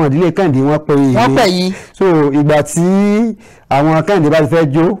 so àwọn ìdílé Kẹ́hìndé wọ́n pe yín. so ìgbà tí àwọn Kẹ́hìndé bá ti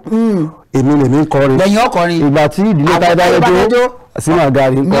fẹ́ jó èmi lèmi ń kọrin. lẹ́yìn ọkọrin. ìgbà tí ìdílé Táyé bá jó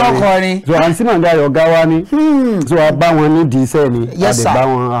Simangari ń kọrin. so àwọn Simangari ọ̀gá wa ni. so a bá wọn nídìí iṣẹ́ ni. Yes sir. a dẹ̀ bá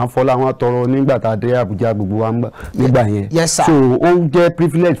wọn afọlá wọn tọrọ nígbà tá a dé Àbújá gbogbo wa nígbà yẹn. Yes sir. so ó jẹ́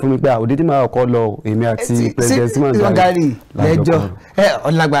privilege fún mi pé òde tí màá kọ́ lọ èmi àti president Simangari lẹ́jọ́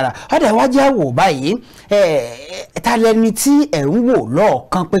ọ̀làgbàrà ọ̀dà ìwájú àwò báyìí ta lẹni tí ẹ̀ ń wò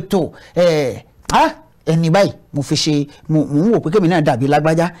lọ́ọ̀kan pé tó ẹni báyìí mo fi ṣe mo ń wò pé kémi náà dàbí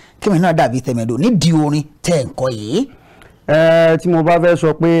lágbájá kémi náà dàbí tẹ̀mẹ̀dò nídìí orin tẹ̀ ń kọ yìí. tí mo bá fẹ́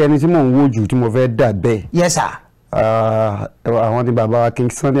sọ pé ẹni tí mò ń wò jù tí mo fẹ́ dà bẹ́ẹ̀. Yes sir. àwọn ni bàbá wa King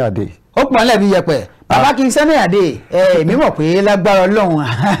Sunny Adé. ó pọ̀ nílẹ̀ bí yẹpẹ̀ bàbá kì í sẹ́ni àdé èmi mọ̀ pé lágbára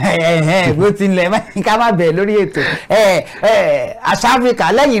Ọlọ́run bó ti ń lẹ̀ ká má bẹ̀ lórí ètò àṣà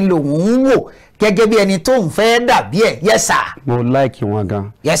Áfíríkà lẹ́yìn lòun ń wò gẹ́gẹ́ bí ẹni tó ń fẹ́ dàbí ẹ̀ yes sir. mo like wọn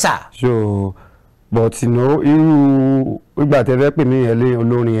gan. yes sir. so but irú ìgbà tẹ́ fẹ́ pè mí yẹn lé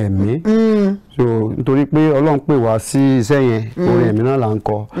olórin ẹ̀mí so nítorí pé Ọlọ́run pè wá sí iṣẹ́ yẹn orin ẹ̀mí náà là ń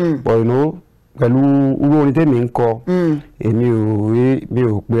kọ but pẹ̀lú irú orin tèmi ń kọ mi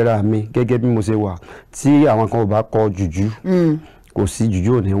ò pera mi gẹ́gẹ́ bí mo ṣe wà tí àwọn kan ò bá kọ jùjú kò sí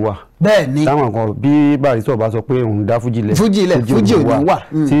jùjú ò ní wà. bẹ́ẹ̀ni táwọn kan bí Barrister bá sọ pé òun dá fújì lẹ̀ fújì ò ní wà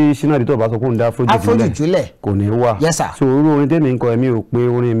tí Shina Dito bá sọ pé òun dá fújì lẹ̀ kò ní wà. yes sir. so irú orin tèmi ń kọ mi ò pé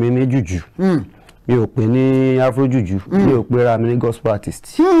orin mi ní jùjú mi ò pè ní afro jùjú mi ò pera mi ní gospel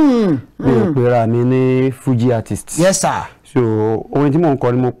artist mi ò pera mi ní fuji artist. yes sir. so orin tí mò ń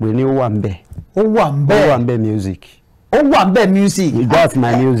kọ ni mo pè ní ó wà ń bẹ̀. ó wà ń bẹ̀ music. ó wà ń bẹ̀ music. that's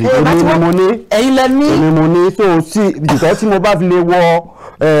my music. èmi ni mo ní. ẹ̀yin lẹ ní. èmi mo ní so sí ìdìtọ́ tí mo bá fi lè wọ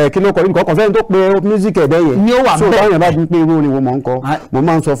kí ló kọ nǹkan kan fẹ́ni tó pe music ẹ̀dẹ́ yẹn. ni ó wà ń bẹ̀. so báyọ̀ bá ti pé irú orin wo mò ń kọ mo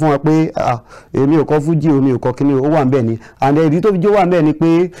máa ń sọ fún wa pé èmi ò kọ fuji èmi ò kọ kíní ó wà ń bẹ̀ ni and ìdí tó fi jẹ́ wà ń bẹ̀ ni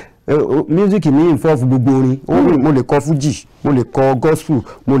pé music ní involve gbogbo orin mo lè kọ fuji mo lè kọ gospel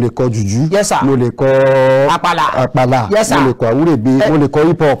mo lè kọ jùjú yes sir. mo lè kọ àpàlà yes sir. mo lè kọ àwúrèbe mo lè kọ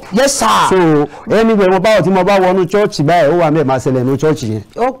hip hop yes sir. so anyway mo báwo tí mo bá wọnú church báyìí ó wà ńbẹ̀ máa ṣẹlẹ̀ ní church yẹn.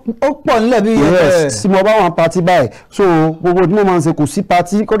 ó pọ̀ nílẹ̀ bí yes tí mo bá wọn party báyìí so gbogbo tí mo máa ń ṣe kò sí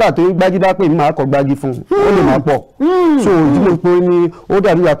party kódà tó gbági bá pè mí máa kọ gbági fún ó lè máa pọ̀ so ìdí mo pé ní ó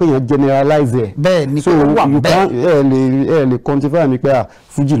dàbí wà pé èèyàn generalize ẹ̀ bẹ́ẹ̀ ni so you can ẹ lè quantify mi pé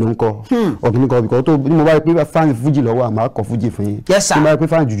fuji ló ń kọ ọ̀gbìn kan bìkọ́ tó bí mo bá rí pé fan fuji lọ́wọ́ àmà kọ fuji fún yín yes sir. tí mo bá rí pé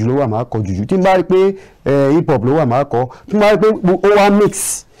fan jùjú lọ́wọ́ àmà kọ jùjú tí mo bá rí pé hip hop lọ́wọ́ àmà kọ tí mo bá rí pé ó wá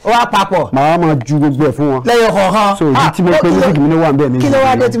mix ó wá papọ̀ màá máa ju gbogbo ẹ̀ fún wọn. lẹ́yìn kọ̀ọ̀kan so ìdí tí mo pe music mi ní wà ń bẹ̀ mi. kí ló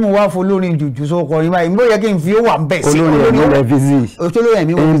wá dé tí mo wá fún olórin jùjú sókọ yín báyìí mo yẹ kí n fi ó wà ń bẹ̀ sí olórin ẹ̀mí lẹ́ fi sí olórin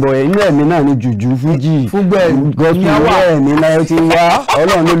ẹ̀mí wọ́n ń bọ̀ inú ẹ̀mí náà ni jùjú fújì fúgbẹ́ gospel ẹ̀mí náà ti wá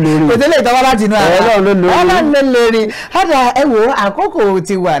Ọlọ́run ló lórí. pètèlè ìtawá láti inú ara Ọlọ́run ló lórí. ọ̀dà ẹ wo àkókò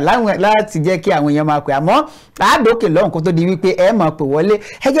ti wà láti jẹ́ kí àwọn èèyàn máa pè àmọ́ àádókè lọ́hùn kó tó di wípé ẹ máa pè wọlé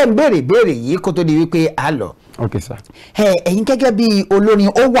ẹ jẹ́ ń béèrè yìí kó tó di wípé a lọ. ok sir. ẹ̀yin gẹ́gẹ́ bí olórin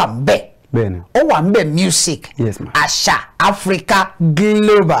ó wà ń bẹ̀ bẹ́ẹ̀ni ó wà ń bẹ̀ music yes ma àṣà Africa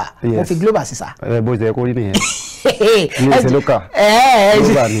Global yes mo fi global sí sa. bó ṣe kó rí nìyẹn ní ìṣe lókà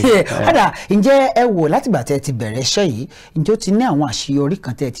global ni. ọ̀dà ǹjẹ́ ẹ wò látìgbà tẹ́ ti bẹ̀rẹ̀ iṣẹ́ yìí ǹjẹ́ ó ti ní àwọn àṣeyọrí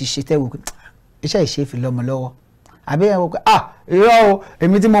kan tẹ́ ti ṣe tẹ́wọ́ iṣẹ́ ìṣe fi lọ́mọ lọ́wọ́ àbí ẹ wò pé irọ́ o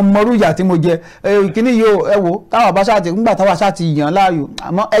èmi tí mo mọrú ìyà tí mo jẹ kíní yìí o ẹ wò táwa bá ṣáà ti ńgbà táwa ṣáà ti yàn láàyò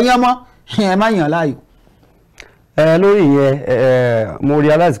àmọ́ ẹ̀yin ọmọ ẹ má yàn láàyò. lórí yẹn mo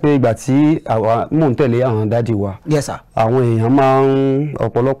realize pé ìgbà tí mò ń tẹ̀lé àwọn dádì wa yes sir. àwọn èèyàn máa ń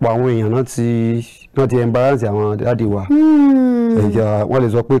ọ̀pọ̀lọpọ̀ àwọn èèyàn náà ti embarrass àwọn dádì wa wọ́n lè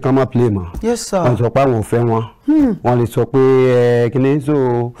sọ pé ká má play mọ́ yes sir. wọ́n sọ pé àwọn ò fẹ́ wọn wọ́n lè sọ pé kíní so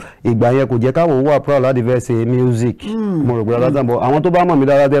ìgbà yẹn kò jẹ́ káwọn wà proud láti fẹ́ ṣe music mo rò pé alásàbọ̀ àwọn tó bá mọ̀ mí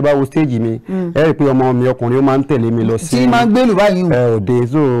dáadáa tẹ́ bá wo stage mi ẹ rí i pé ọmọ mi ọkùnrin ó máa ń tẹ̀lé mi lọ sí tí máa ń gbèlú báyìí òde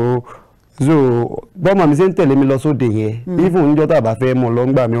so bọ́mọ mi ṣe ń tẹ̀lé mi lọ sóde yẹn even níjọ́ tá a bá fẹ́ mọ̀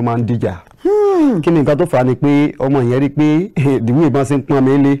lọ́ngbà mi ó máa ń dìjà kí ni nǹkan tó fà á ni pé ọmọ yẹn rí i pé ìdìbò ìbọn ṣe ń pọ́n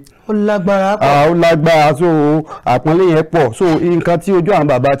mi lé ó lágbára pọ̀ ó lágbára so àpọ́nlé yẹn pọ̀ so nǹkan tí ojú àwọn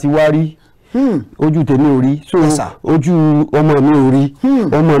bàbá ti wá rí ojú tèmi ò rí so ojú ọmọ mi ò rí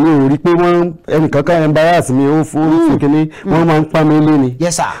ọmọ mi ò rí pé wọ́n ẹnìkan kan embarrass mi ó fún kíní wọ́n máa ń pa mí lé ni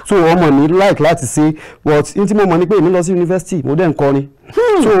so ọmọ mi like láti ṣe but n tí mo mọ̀ ni pé èmi lọ sí university mo dẹ̀ ń kọrin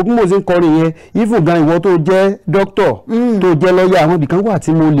so bí mo ṣe ń kọrin yẹn even gan ìwọ tó jẹ́ doctor tó jẹ́ lawyer àwọn ibìkan wà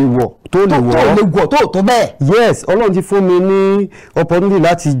tí mo lè wọ̀ tó lè wọ̀ tó bẹ́ẹ̀. yes Ọlọ́run ti fún mi ní opportunity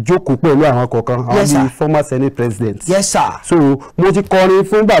láti jókòó pẹ̀lú àwọn kọ̀ọ̀kan àwọn bíi former senate president. yes sir. so mo ti kọrin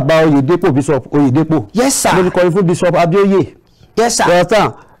fún bàbá Oyèdépò bishop Oyèdépò. yes sir. mo ti kọrin fún bishop Abíóyè. yes sir.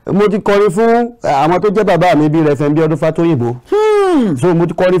 mo ti kọrin fún àwọn tó jẹ́ bàbá mi bíi Reverend Bíọ́dún Fátóyìnbó. so mo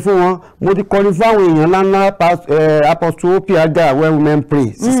ti kọrin fún wọn mo ti kọrin fún àwọn èèyàn ńláńlá Apostle Opiaga when women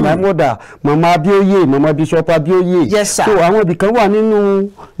pray since my mother mama Abíóyè mama bishop Abíóyè. yes sir. so àwọn ibìkan wà nínú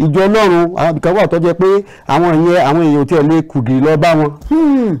ìjọ Ọlọ́run àwọn ibìkan wà tó jẹ́ pé àwọn èèyàn tí ẹ lè kùgìrì lọ bá wọn.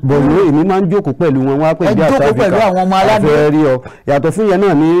 bọ̀dọ̀ èmi máa ń jókòó pẹ̀lú wọn wá pé ìjà South Africa àfẹ́ rí ọ yàtọ̀ fún yẹn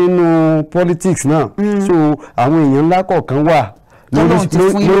náà nínú politics náà so àwọn èèyàn ńlá kọ̀ọ̀kan wà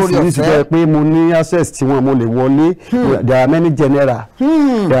lóríṣiríṣi jẹ́ pé mo ní access tí wọn mo lè wọlé there are many general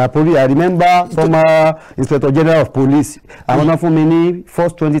there are police I remember former inspector general of police àwọn náà fún mi ní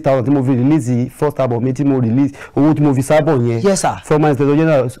first 20,000 tí mo fi release first album mi tí mo release owó tí mo fi sábọ̀ yẹn yes sir. former inspector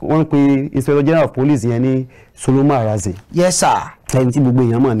general wọ́n pe inspector general of police yẹn ní Solomon Araze. Yes sir. ẹni tí gbogbo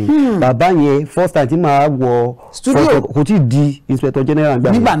èèyàn mọ̀ ni bàbá yẹn first time tí màá wọ studio kò tí ì di inspector general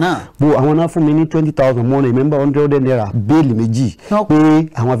nígbà náà bó àwọn náà fún mi ní 20,000 money remember 100 naira bẹ́ẹ̀lì méjì pé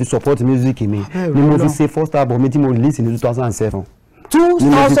àwọn fi support music mi ni mo fi ṣe first album mi tí mo release ní 2007.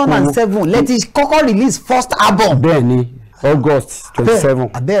 2007 lẹ́tí kọ́kọ́ release first album. bẹ́ẹ̀ ni August 27.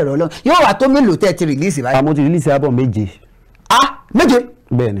 abẹ́rẹ́ ọlọ́run yóò wá tó mélòó tẹ́ ti release báyìí. àmọ́ ti release album méje. méje.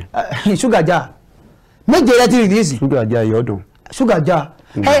 bẹ́ẹ̀ ni. Sugar Jar méje lẹ́tí release. Sugar Jar yọ̀ọ́dún. Sugar Jar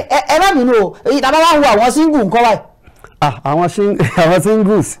ẹ má bínú o èyí tàbá wá ń wo àwọn single nǹkan báyìí. àwọn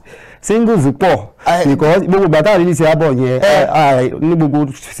singles pọ̀ because gbogbo gbàtà release album yẹn ní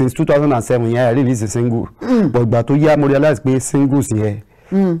gbogbo since 2007 yẹn I release single but gbà tó yá mo realize pé singles yẹn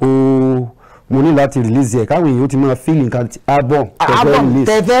mo ní láti release yẹ káwọn èèyàn ti máa feel nǹkan album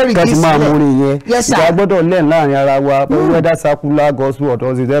tẹ̀fẹ́ release káti máa múrin yẹn ìgbà gbọ́dọ̀ lẹ́ẹ̀ láàrin ara wa whether secular gospel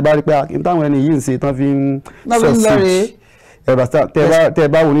ọ̀tọ̀ ọ̀sìn tẹ́ bá rí pé táwọn ẹni yìí ń ṣe tán fi ń succeed tẹ́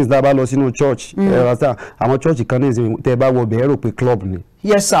bá wò ní ìsìlá bá lọ sínú church àwọn church kan ní ìsìn tẹ́ bá wọ bẹ̀ẹ́ rò pé club ni.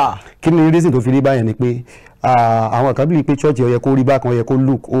 Yes sir. kí ni reason tó fi rí báyẹn ni pé àwọn kan bíi pé church ó yẹ kó rí bákan ó yẹ kó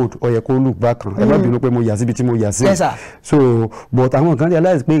look old ó yẹ kó look bákan ẹ má bínú pé mo yà síbi tí mo yà sí. Yes sir. So but àwọn kan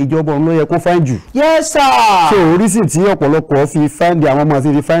realize pé ìjọba òun ló yẹ kó find jù. Yes sir. So reason tí ọ̀pọ̀lọpọ̀ fi find àwọn ọmọ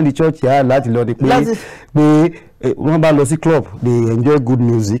àti fi find the church yà láti lọ ni pé wọ́n bá lọ sí club they enjoy good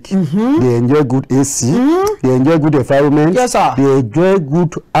music they enjoy good AC they enjoy good environment they enjoy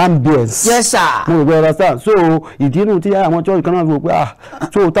good ambience. Yes sir. mo rò pé understand so ìdí inú tí àwọn church kan náà fi wò pé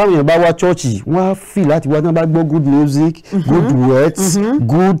so táwọn èèyàn bá wá church wọ́n á feel láti wá tí wọ́n bá gbọ́ good music good words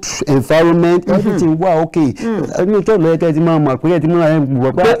good environment everything wà okay inú church lọ́yẹ̀ kẹ́ ti máa mọ̀ pé ẹ̀ ti máa ń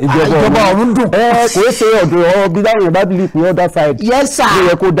wọ̀ pé ìjọba ọ̀run dùn. kò ṣe ọ̀dọ̀ bí táwọn èèyàn bá believe pé other side. Yes sir. ó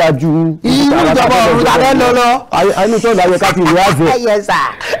yẹ kó dáa ju ìjọba ọ̀run tàbí lọ́lọ́. àìní tó láyé ká fi rí àjẹ. Yes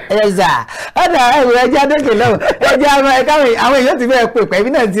sir. ọ̀dà ẹ̀rù ẹja dókè lọ́wọ́ ẹja àwọn èèyàn ti bẹ́ẹ̀ pè pẹ̀mí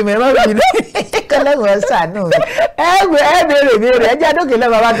náà ti mọ̀ ẹ́ má bìí ní kọ́lẹ́wọ̀n ṣàánú mi ẹ béèrè ẹja dókè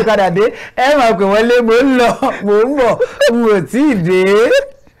lọ́wọ́ bá ti padà dé ẹ máa pè wọ́n lé mò ń lọ mò ń bọ̀ mo ò tí ì dé.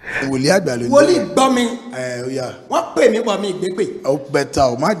 wòlíì àgbà ló ń jẹ́ wòlíì gbọ́ mi wọ́n pè mí pọ̀ mi ìgbé pè. ó bẹ̀tà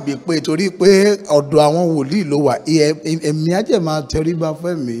ó má gbé pé torí pé ọ̀dọ̀ àwọn wòlíì ló wà èmi ajẹ́ máa tẹríba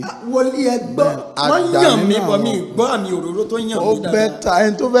fẹ́ mi. wòlíì ẹ gbọ́ wọ́n yàn mí pọ̀ mi gbọ́ àmì òróró tó yàn mí dáadáa. ó bẹ̀tà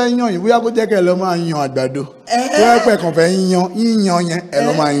ẹni tó fẹ́ yàn yín bóyá kó jẹ́ kẹ́ ẹ lọ́ máa yan àgbàdo tó yẹ pẹ́ kàn fẹ́ yíyan yẹn ẹ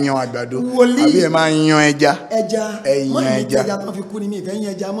lọ́ máa yan àgbàdo àbí ẹ máa yan ẹja ẹ yan ẹja tó fi kú ni mi ìfẹ́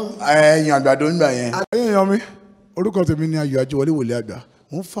yan ẹja mọ́. ẹ yan àgbàdo nígbà yẹn. ẹ̀yin yan mi orúkọ tèmi ni Ayọ̀ Ajíwọlé wòlíì àgbà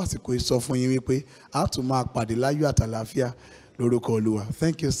mo ń fàsìkò sọ fún yín wípé a tún máa pàdé láyọ̀ àtàlàáfíà lórúkọ Olúwa.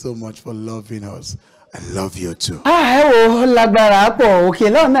 Thank you so much for loving us. I love you too. ẹ wo lágbára pọ̀ òkè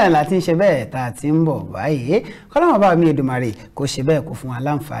lọ́nà náà láti ń ṣe bẹ́ẹ̀ tá a ti ń bọ̀ báyìí kọ́lọ́mọ̀ bá mi Èdùmàrè kó ṣe bẹ́ẹ̀ kó fún wa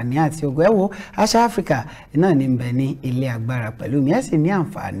láǹfààní àti ògo. ẹ wo àṣà Áfíríkà náà ní bẹ ní ilé agbára pẹ̀lú mi ẹ sì ní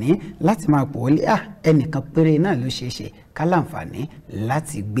àǹfààní láti máa pò ó lé ẹnìkan péré náà ló ṣeé ṣe ká láǹfààní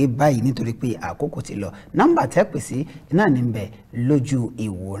láti gbé báyìí nítorí pé àkókò ti lọ. nọ́mbà tẹ́ pè sí náà ní bẹ lójú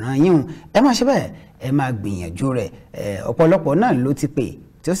ìwòran yín ẹ máa ṣe bẹ́ẹ̀ ẹ máa gbìyànjú rẹ̀ ọ̀pọ̀lọpọ̀ náà ló ti pè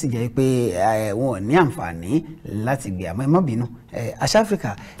tí ó sì jẹ́ pé wọn ò ní àǹfààní láti gbé àmọ́ ẹ má bínú àṣà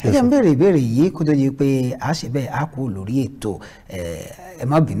Áfíríkà ẹ jẹ́ ń béèrè ìbéèrè yìí kó tó di pé a ṣe bẹ́ẹ̀ á kú lórí ètò ẹ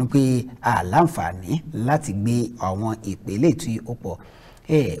má bínú pé a láǹfààní láti gbé àwọn ìpele tí ó pọ̀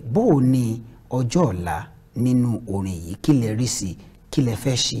bó o ní ọjọ́ ọ̀la nínú orin yìí kí lẹ rí sí kí lẹ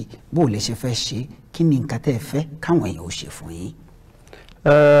fẹ́ ṣe bó o lè ṣe fẹ́ ṣe kí ni nǹkan tẹ́ ẹ fẹ́ káwọn èèyàn ó ṣe fún yín.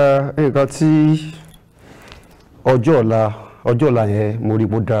 nǹkan tí ọjọ́ ọ̀la yẹn mo rí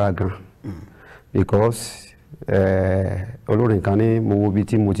bó dára gan because olórin kan ní mo wo ibi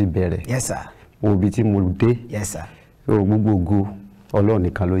tí mo ti bẹ̀rẹ̀ yes sir mo wo ibi tí mo dé yes sir so gbogbo ògo Ọlọ́run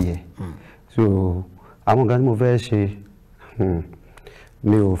nìkan ló yẹ so àwọn nǹkan tí mo fẹ́ ṣe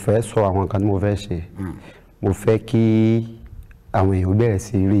mi ò fẹ́ sọ àwọn nǹkan tí mo fẹ́ ṣe mo fẹ́ kí àwọn èèyàn bẹ̀rẹ̀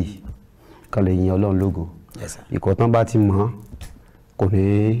sí rí kan lè yin Ọlọ́run lógo ìkọ̀tán bá ti mọ̀ kò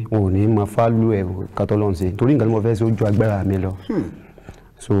ní wọn ò ní mọ fálù ẹ̀ nǹkan tó lọ́n ṣe torí nǹkan tí mo fẹ́ ṣe ó ju agbára mi lọ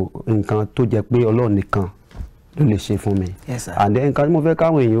so nǹkan tó jẹ́ pé Ọlọ́run nìkan ló lè ṣe fún mi and then nǹkan tí mo fẹ́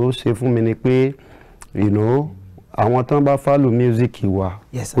káwọn èèyàn ó ṣe fún mi ni pé you know àwọn tán bá fálù music wa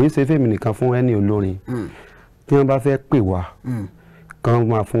kò ní ṣe fèmí nìkan fún ẹni olórin tí wọ́n bá fẹ́ pè wá kán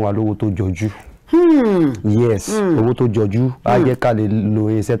máa fún wa lówó tó jọjú yes owó tó jọjú á jẹ́ ká lè lo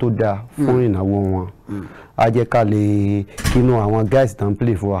irinṣẹ́ tó dáa fún ìnáwó wọn á jẹ́ ká lè kínú àwọn guys tán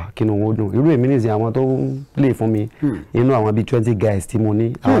play fún wa kínú wọn dùn irú èmi nìsín àwọn tó ń play fún mi inú àwọn bíi 20 guys tí mo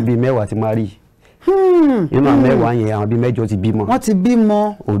ní àwọn bíi 10 tí máa rí inú àwọn 10 yẹn àwọn bíi 8 ti bímọ. wọ́n ti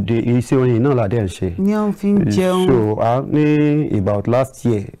bímọ. òde iṣẹ́ orin náà ládẹ́ ń ṣe. ní wọ́n fi ń jẹun. so ní about last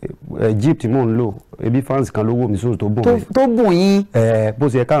year jeep tí mò ń lò ebi fans kan ló wò mí sóòtú tó bùn mi. tó bùn yín. bó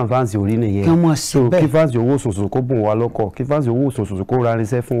ṣe káwọn fans orí nìyẹn. kí wọ́n sí bẹ́ẹ̀. kí fans owó sòsò kó bùn wa lọ́kọ̀ kí fans owó sòsò kó ra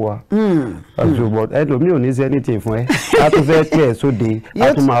irinṣẹ́ fún wa. ẹlòmíì ò ní ṣe anything fún ẹ a tún fẹ́ tẹ̀ ẹ́ sóde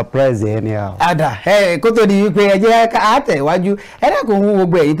a tún máa price ẹ anyhow. àdà kó tó di wípé ẹ jẹ́ ká tẹ̀ iwájú ẹ dákun fún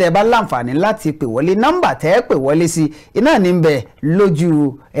gbogbo ẹ̀yin tẹ́ ẹ bá láǹfààní láti pè wọlé nọ́mbà tẹ́ ẹ pè wọlé sí iná ní bẹ̀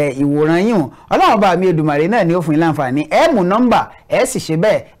lójú ìwòran yìí ọlọ́run bá mi Èdùmàrè náà ni ó fún yín láǹfààní ẹ mú nọ́mbà ẹ sì ṣe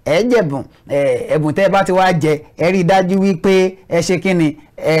bẹ́ẹ̀ ẹ jẹ̀bùn ẹ̀bùn tẹ́ ẹ bá ti wá jẹ ẹ rí i dájú wípé ẹ ṣe kí ni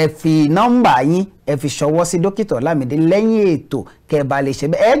ẹ fi nọ́mbà yín ẹ fi ṣọwọ́ sí dókítà Ọlámídé lẹ́yìn ètò kẹ́ ẹ bá lè ṣe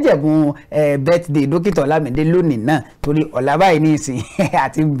bẹ́ẹ̀ ẹ jẹ̀bùn birthday dókítà Ọlámídé lónìí náà torí ọ̀la báyìí ní ìsìn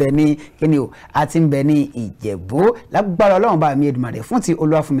àti ń bẹ ní kíni o àti ń bẹ ní Ìjẹ̀bú lágbára ọlọ́run bá mi Èdùmàrè fún ti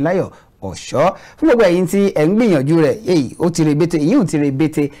Olúwafúnmiláyọ̀ Ọ̀ṣọ́ fún gbogbo ẹ̀yin tí ẹ̀ ń gbìyànjú rẹ̀ èyí ó ti rebete èyí ò ti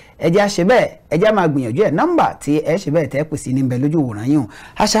rebete ẹjẹ́ àṣẹ bẹ́ẹ̀ ẹjẹ́ á máa gbìyànjú ẹ̀ nọ́mbà tí ẹ ṣe bẹ́ẹ̀ tẹ́ pèsè níbẹ̀ lójú ìwòran yìí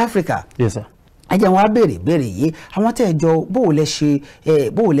Àṣà Áfíríkà. Yes sir. ẹ jẹ́ wọn á béèrè yìí àwọn tẹ́ ẹ jọ bóò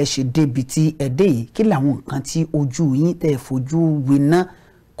lẹ ṣe débi tí ẹ dé yìí kí làwọn nǹkan tí ojú yín tẹ́ ẹ fojú winá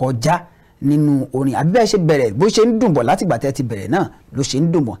kọjá nínú orin àbí bẹ́ẹ̀ ṣe bẹ̀rẹ̀ bó ṣe ń dùn bọ̀ látìgbà tẹ́ ti bẹ̀rẹ̀ náà ló ṣe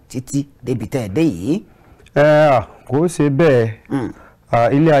ń dùn bọ̀ títí débi tẹ́ ẹ dé yìí. kò ṣe bẹ́ẹ̀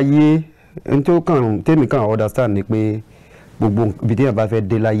ilé ayé tèmi kan understand ni pé gbogbo ibi tí èèyàn bá fẹ́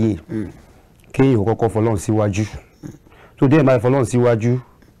dé láyé kéèyàn kọ́kọ́ fọlọ́run síwájú so déèyàn bá fọlọ́run síwájú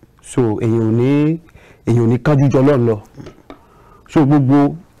so èèyàn ò ní kánjú jọ lọ́n lọ so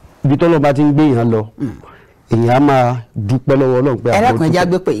gbogbo ibi tọ́lọ́ bá ti ń gbé èèyàn lọ èèyàn á máa dúpẹ́ lọ́wọ́ Ọlọ́run pé àbọ̀ ẹlẹ́kùnrin já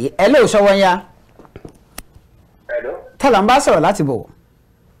gbé pé yìí ẹ lóò Ṣọwọ́nyá tọ́lá ń bá sọ̀rọ̀ láti bọ̀.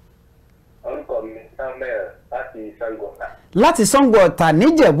 orúkọ mi Samuel láti Ṣàngó Ọ̀tà. láti Ṣàngó Ọ̀tà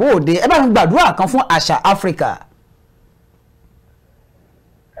níjẹ̀bú òde ẹ bá mi gbàdúrà kan fún àṣà Áfíríkà.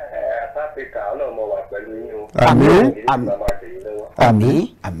 àṣà Áfíríkà Ọlọ́run mọ̀ wà pẹ̀lú yín o. àmín àmín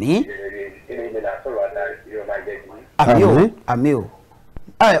àmín àmín o àmín o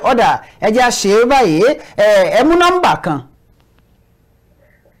ọ̀dà ẹ jẹ́ àṣẹ báyìí ẹ mú nọ́mbà kan.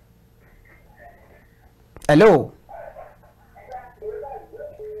 hello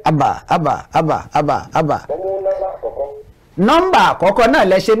aba. nọ́mbà àkọ́kọ́ náà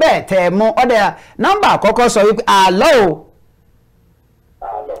lẹ ṣe bẹ́ẹ̀ tẹ́ ẹ mú ọ̀dà nọ́mbà àkọ́kọ́ sọ wípé àlọ́ o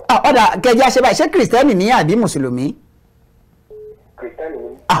ọ̀dà kẹjá ṣe báyìí ṣé kìrìsìtẹ́nì ní àbí mùsùlùmí.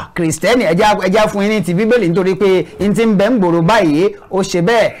 kìrìsìtẹ́nì ẹja fún yín ní ti bíbélì nítorí pé n ti ń bẹ ń gbòòrò báyìí ó ṣe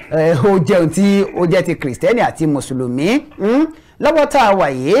bẹ́ẹ̀ ó jẹun tí ó jẹ́ ti kìrìsìtẹ́nì àti mùsùlùmí lọ́wọ́ tá a wà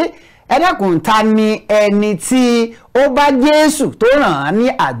yìí ẹ dákun ta ni ẹni tí ó bá Jésù tó ràn án ní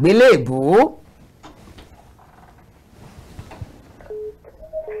àgbélébùú.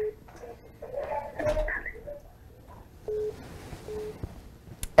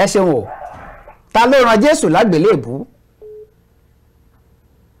 ẹ ṣeun o ta ló ràn Jésù lágbélébùú.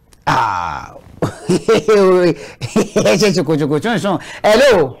 ẹ ṣe ṣòkòṣòkò ṣùnṣùn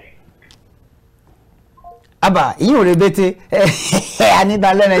hello àbà yìí ò rebete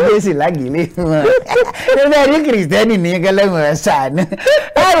anita lẹ́nu Jésù lágìlẹ̀ wọn ẹgbẹ́ rí kìrìsìtẹ́nì ní kẹlẹ́wọ̀n ẹ̀ ṣàánú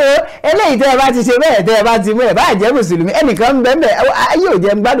ẹ̀rọ eléyìí tẹ́ ẹ bá ti ṣe bẹ́ẹ̀ tẹ́ ẹ bá ti mú ẹ̀ bá jẹ́ mùsùlùmí ẹnìkan ń bẹ́ẹ̀ bẹ́ẹ̀ ayé ò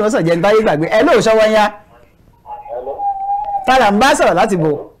jẹun gbádùn ọ̀sán jẹun táyé gbàgbé ẹ lóò Ṣọwọ́nyá tá là ń bá sọ̀rọ̀ láti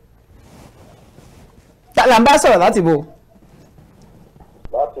bo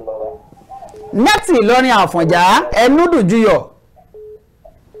láti Ìlọrin Àfọ̀njá ẹnu dùn juyọ̀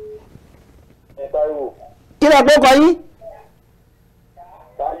kí lẹ pé kọ yín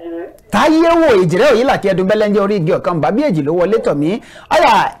táyé wò ìjìrẹ́ òyìn làkí ẹdun bẹ́lẹ́njẹ́ orí igi ọ̀kan bàbí èjì ló wọlé tọ̀ mí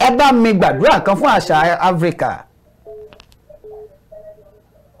ọ̀yà ẹ bá mi gbàdúrà kan fún àṣà Áfíríkà.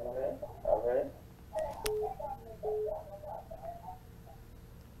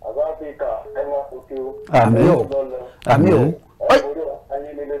 àmín o àmín o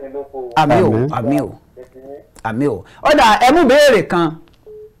àmín o àmín o àmín o ọ̀dà ẹ mú béèrè kan.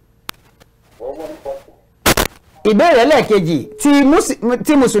 ìbéèrè lẹ́ẹ̀kejì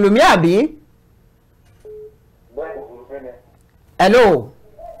ti mùsùlùmí àbí. hello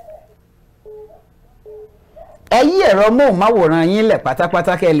ẹ yí ẹ̀rọ móhùnmáwòrán yín lẹ̀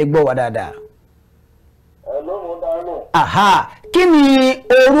pátápátá kẹ́ ẹ lè gbọ́ wa dáadáa. aha kí ni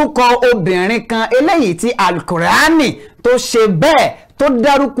orúkọ obìnrin kan eléyìí tí alukurani tó ṣe bẹ́ẹ̀ tó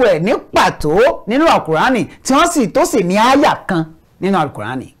dárúkọ ẹ̀ ní pàtó nínú alukurani tí wọ́n tó sì ní àyà kan nínú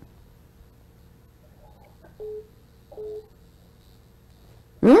alukurani.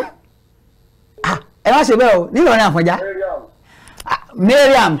 ẹ má ṣe bẹ́ẹ̀ o nílọrin Àfọ̀njá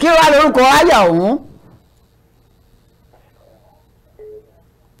Mariam kí wàá lórúkọ àyà ọ̀hún.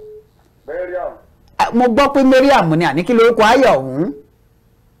 mo gbọ́ pé Mariam ni àní kí lórúkọ àyà ọ̀hún.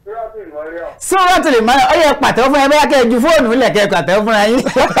 Sọ́wọ́ tó lè máa ọ yẹ pàtẹ́wọ́ fún ẹ bẹ́ẹ̀ kẹ́ ẹ ju fóònù lẹ̀ kẹ́ ẹ pàtẹ́wọ́ fúnra yín.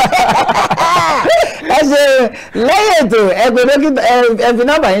 Ẹ ṣe lẹ́yìn ètò ẹ pé dókítà ẹ fi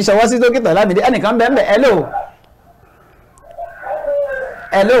nọ́mbà yín ṣọwọ́ sí dókítà Ọlámídé ẹnìkan bẹ́ẹ̀ bẹ́ẹ̀ hello.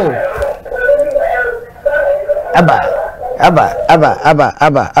 Hello. Aba.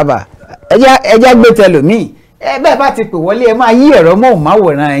 Ẹjá gbé tẹlòmíì. Ẹ bẹ́ẹ̀ bá ti pè wọlé ẹ máa yí ẹ̀rọ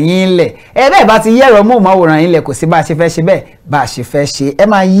móhùnmáwòrán yín lẹ̀. Ẹ bẹ́ẹ̀ bá ti yí ẹ̀rọ móhùnmáwòrán yín lẹ̀ kò sí bá a ṣe fẹ́ ṣe bẹ́ẹ̀ bá a ṣe fẹ́ ṣe ẹ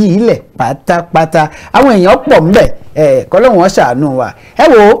máa yí ilẹ̀ pátápátá. Àwọn èèyàn pọ̀ ńbẹ̀ kọ́lọ́hún ṣàánú wa. Ẹ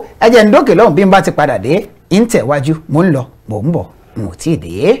wo ẹjẹ̀ ń dókè lọ́hùn bí n bá ti padà dé ń tẹ̀wájú mò ń lọ mò ń bọ̀ n ò tí ì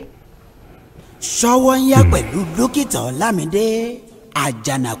dé. Ṣọ́wọ́nyá pẹ̀lú dókítà Ọlámídé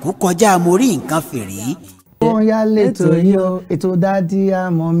àjànàkú kọjá mo rí nǹkan fìrí. Ṣọ́wọ́nyá lẹ́tọ̀ yìí o ètò dádì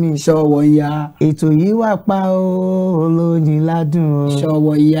àmọ́ mi Ṣọ́wọ́nyá ètò yìí wà pa o olóyin ládùn o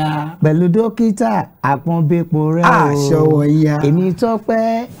Ṣọ́wọ́nyá pẹ̀lú dókítà àpọ́nbẹ́pọ̀ rẹ̀ o Ṣọ́wọ́nyá èmi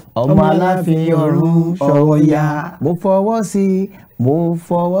Tọ́pẹ́ ọmọ aláàfin ọ̀run Ṣọ́wọ́nyá mo fọwọ́ sí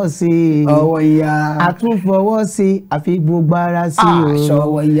Ṣọ́wọ́nyá a tún fọwọ́ sí àfi gbogbo ara sí o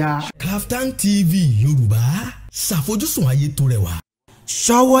Ṣọ́wọ́nyá. KAFTAN TV Yorùbá ṣàfojúsùn ayé tó rẹwà.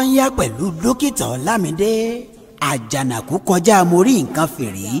 Ṣọ́wọ́nyá pẹ̀lú dókítà Ọlámídé àjànàkú kọjá mo rí nǹkan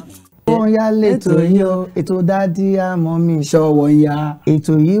fìrí. Ṣọ́wọ́nyá lẹ́tọ̀ yìí o ètò dádì àmọ́ mi Ṣọ́wọ́nyá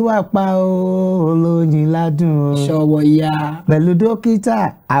ètò yìí wà pa o olóyin ládùn o Ṣọ́wọ́nyá pẹ̀lú dókítà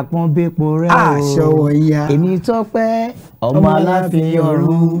àpọ́nbẹ́pọ̀ rẹ̀ o Ṣọ́wọ́nyá èmi Tọ́pẹ́ ọmọ aláàfin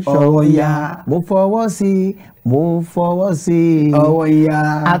ọ̀run Ṣọ́wọ́nyá mo fọwọ́ sí Ṣọ́wọ́nyá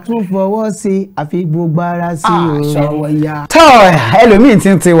a tún fọwọ́ sí àfi gbogbo ara sí o Ṣọ́wọ́nyá. Tọ́ ẹlòmíín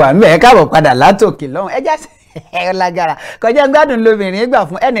ti wà níbẹ̀ ẹ káàbọ̀ padà látòkè lọ́hùn ẹ já sí ẹ lágara kọjá gbádùn lóbìnrin gbà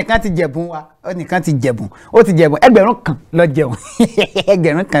fún ẹnìkan ti jẹ̀bùn wa ẹnìkan ti jẹ̀bùn ó ti jẹ̀bùn ẹgbẹ̀rún kan lọ jẹun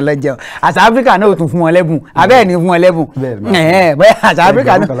ẹgbẹ̀rún kan lọ jẹun àṣà Áfíríkà náà ó tún fún wọn lẹ́bùn abẹ́ẹ̀ ni fún wọn lẹ́bùn bẹ́ẹ̀ àṣà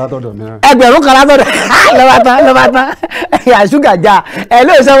Áfíríkà náà ẹgbẹ̀rún kan látọ̀dọ̀ lọ́ba tán àṣùgà já ẹ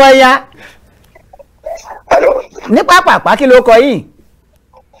ló Ṣọ́wọ́nyá. Ní pápápá kí ló kọ yìí.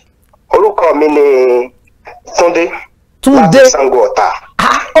 Orúkọ mi ni Túndé láti Sango Ọ̀tà.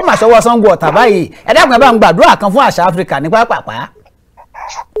 Ó mà ṣọwọ́ Sango Ọ̀tà báyìí ẹ dákun ẹ bá ń gbàdúrà kan fún àṣà Áfíríkà ní pápápá.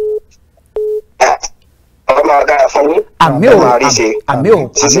 Ọmọ adára fún yín. Àmì o àmì o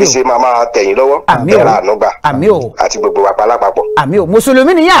títí ṣe máa tẹ̀yìn lọ́wọ́. Àmì o ànúgbà. Àmì o àti gbogbo wa lápapọ̀. Àmì o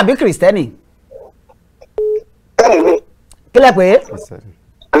mùsùlùmí ni yín àbí kìrìsìtẹ́nì. Bẹ́ẹ̀ni mi. Kílẹ̀ pé.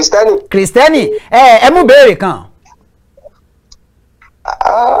 Kìrìsìtẹ́nì ẹ mú béèrè kan.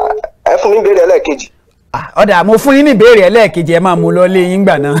 Ẹ fún mi béèrè ẹlẹ́ẹ̀kejì. Ọ̀dà mo fún yín ní ìbéèrè ẹlẹ́ẹ̀kejì ẹ máa mú lọ lé yín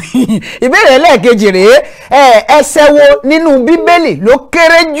gbà náà. Ìbéèrè ẹlẹ́ẹ̀kejì rèé ẹsẹ̀ wo nínú Bíbélì ló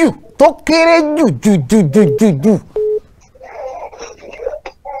kéré jù tó kéré jù.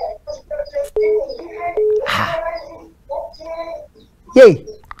 Yéè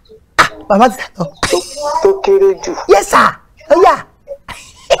bàbá ti sàtọ̀. Tó kéré jù. Yes sir ó yá.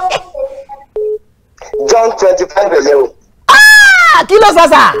 John 25:11. Kí ló sọ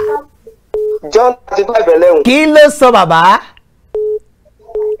sà? John 25:11. Kí ló sọ bàbá?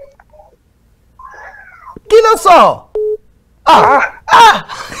 Kí ló sọ?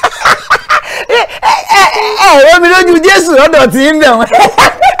 Ẹ̀rọ mi lójú Jésù lọ́dọ̀ tí ń bẹ̀ wọ́n.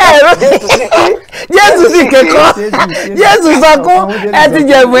 Jésù sì kẹ́kọ̀ọ́. Jésù sọkún ẹ ti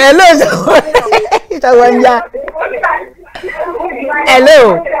jẹ̀bù ẹ ló Ṣọ́wọ́nyá. Hello.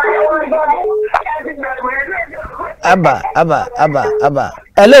 Aba.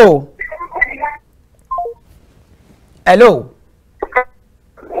 Hello.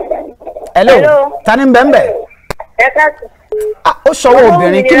 Ta ni bẹ́ẹ̀ bẹ́ẹ̀? Ó ṣọwọ́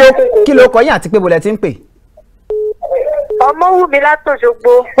obìnrin kí ló kọ yín àti pé bọ̀lẹ̀ ti ń pè. Ọmọwùmí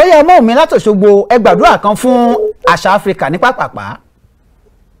látòṣogbo. Ó yẹ Ọmọwùmí látòṣogbo ẹ gbàdúrà kan fún àṣà Áfíríkà ní pápápá.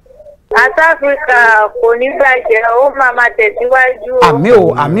 Àṣà Áfíríkà kò ní bàjẹ́ ó máa tẹ̀síwájú.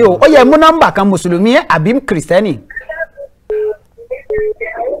 Àmì o ó yẹ mú nọ́mbà kan mùsùlùmí àbí kìrìsìtẹ́nì.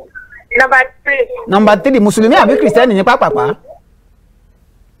 Number 3 mùsùlùmí àbí kìrìsìtẹ́nì ní pápápá.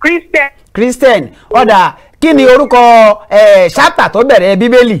 Christian ọ̀dà kí ni orúkọ ṣápítà tó bẹ̀rẹ̀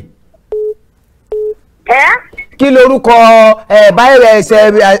Bíbélì? Kí lorúkọ báyìí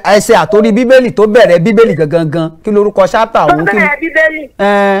ẹsẹ̀ àtórí Bíbélì tó bẹ̀rẹ̀ Bíbélì gangan kí lorúkọ ṣápítà òun kí ni?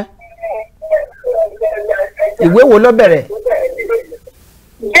 Ìwé wo ló bẹ̀rẹ̀?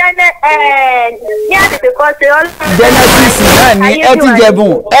 Genesis náà ni ẹ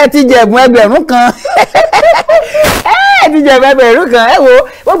ti jẹ̀bùn ẹgbẹ̀rún kan. Ẹ ti jẹ̀bùn ẹgbẹ̀rún kan ẹ wo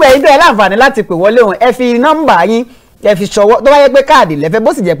gbogbo ẹ̀yin tó ẹ láǹfààní láti pè wọlé òun ẹ fi nọ́mbà yín ẹ fi ṣọwọ́ tó bá yẹ pé káàdì lẹ́fẹ́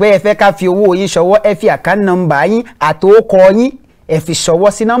bó sì jẹ́ pé ẹ fẹ́ ká fi owó yín ṣọwọ́ ẹ fi àkáǹtì nọ́mbà yín àtòkọ yín ẹ fi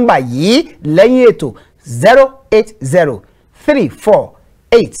ṣọwọ́ sí nọ́mbà yìí lẹ́yìn ètò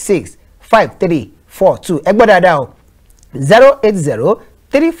 0803486 5342 ẹ gbọ́ dáadáa o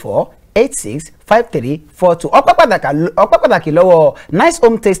 08034865342 ọpẹ́ pàtàkì lọ́wọ́ Nice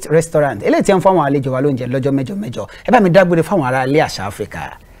Home Taste Restaurant eléyìí tí ń fáwọn àlejò wa lóúnjẹ lọ́jọ́ mẹ́jọ ẹ bá mi dágbére fáwọn ará ilé àṣà Áfíríkà.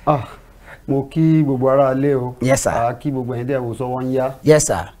 Mo kí gbogbo ará ilé o. Yes sir. Kí gbogbo ẹ̀yin tẹ́ wo Sówónyá. Yes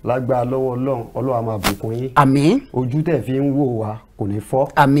sir. Lágbára lọ́wọ́ Ọlọ́run á máa bùkún yín. Àmín. Ojú tẹ́ fi ń wò wá kò ní fọ́.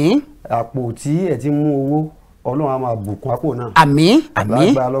 Àmín. Àpò tí ẹ ti mú owó Ọlọ́run á máa bùkún àpò náà. Àmín.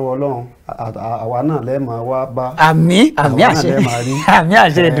 Àmín. Lágbára lọ́wọ́ Ọlọ́run àwa náà lẹ́ẹ̀ máa wá bá. Àmín. Àmín àṣẹ. Àmín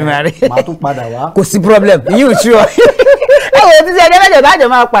àṣẹ Èdùmàrè. Màá tún padà wá. Kò sí problem yóò ṣú ọ. Ẹ wo títí ẹjọ́ mẹ́jọ tájọ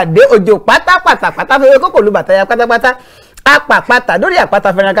máa pàdé òjò pátápátá fẹ́rẹ́ kókò lu bàtà ya pátápátá apàpàtà lórí àpáta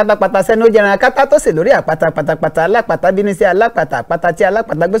fẹ́ràn kátàpátá sẹ́nu jẹran kátà tó sì lórí àpáta pátápátá alápàtà bínú sí alápàtà àpáta tí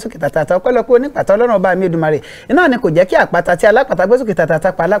alápàtà gbé sókè tàtàtà ọpẹ́lọpẹ́ onípàtà Ọlọ́run ọba mi Èdùmàrè iná ni kò jẹ́ kí àpáta tí alápàtà gbé sókè tàtàtà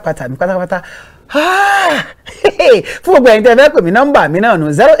pa alápàtà mi pátápátá. Fún gbogbo ẹ̀yin tẹ́ fẹ́ pè mí nọ́mbà mi náà nù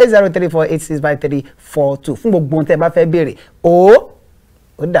 08034865342 fún gbogbo ohun tẹ́ bá fẹ́ béèrè ó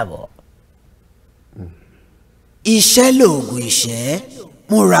dàbọ̀. Iṣẹ́ lòògùn ìṣẹ́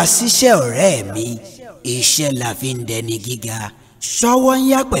múra síṣẹ́ ọ̀rẹ́ mi iṣẹ́ la fi ń dẹni gíga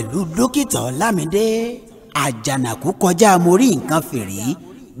Ṣọ́wọ́nyá pẹ̀lú dókítà Ọlámidé àjànàkú kọjá mo rí nǹkan fìrí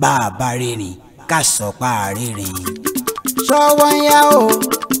bàbá rìnrìn ká sọ pa rìnrìn. Ṣọ́wọ́nyá o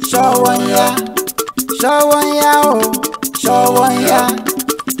Ṣọ́wọ́nyá Ṣọ́wọ́nyá o Ṣọ́wọ́nyá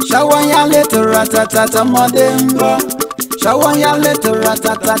Ṣọ́wọ́nyá létò ratata tọmọdé ń gbọ́ Ṣọ́wọ́nyá létò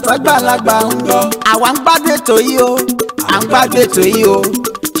ratata tọgbàlagbà ń gbọ́. Àwa ń gbádùn ètò yìí o à ń gbádùn ètò yìí o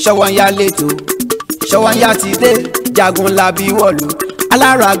Ṣọ́wọ́nyá létò Ṣọ́wọ́nyá ti dé jagun labi wọ̀lú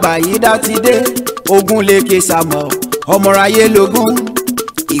alára àgbà yìí dá ti dé ogun lèkè sàmọ̀ ọmọráyé lógún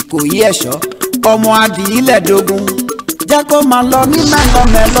Ìkòyí ẹ̀ṣọ́ ọmọ adìyílẹ̀ dógún. Jẹ́ kó máa lọ ní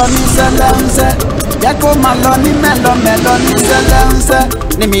mẹ́lọmẹ́lọ ní sẹ́lẹ̀ńsẹ́ jẹ́ kó máa lọ ní mẹ́lọmẹ́lọ ní sẹ́lẹ̀ńsẹ́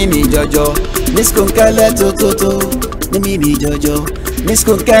ní mi ní jọjọ ní skunkẹ́lẹ́ tótótó ní mi ní jọjọ ní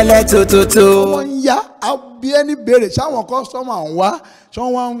skunkẹ́lẹ́ tótótó. Ṣọ́wọ́nyá bí ẹni béèrè ṣáwọn kọ́sọ́mà ń wá ṣọ́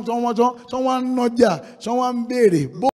wọ́n ń nọjà ṣọ́ wọ́n ń béèrè.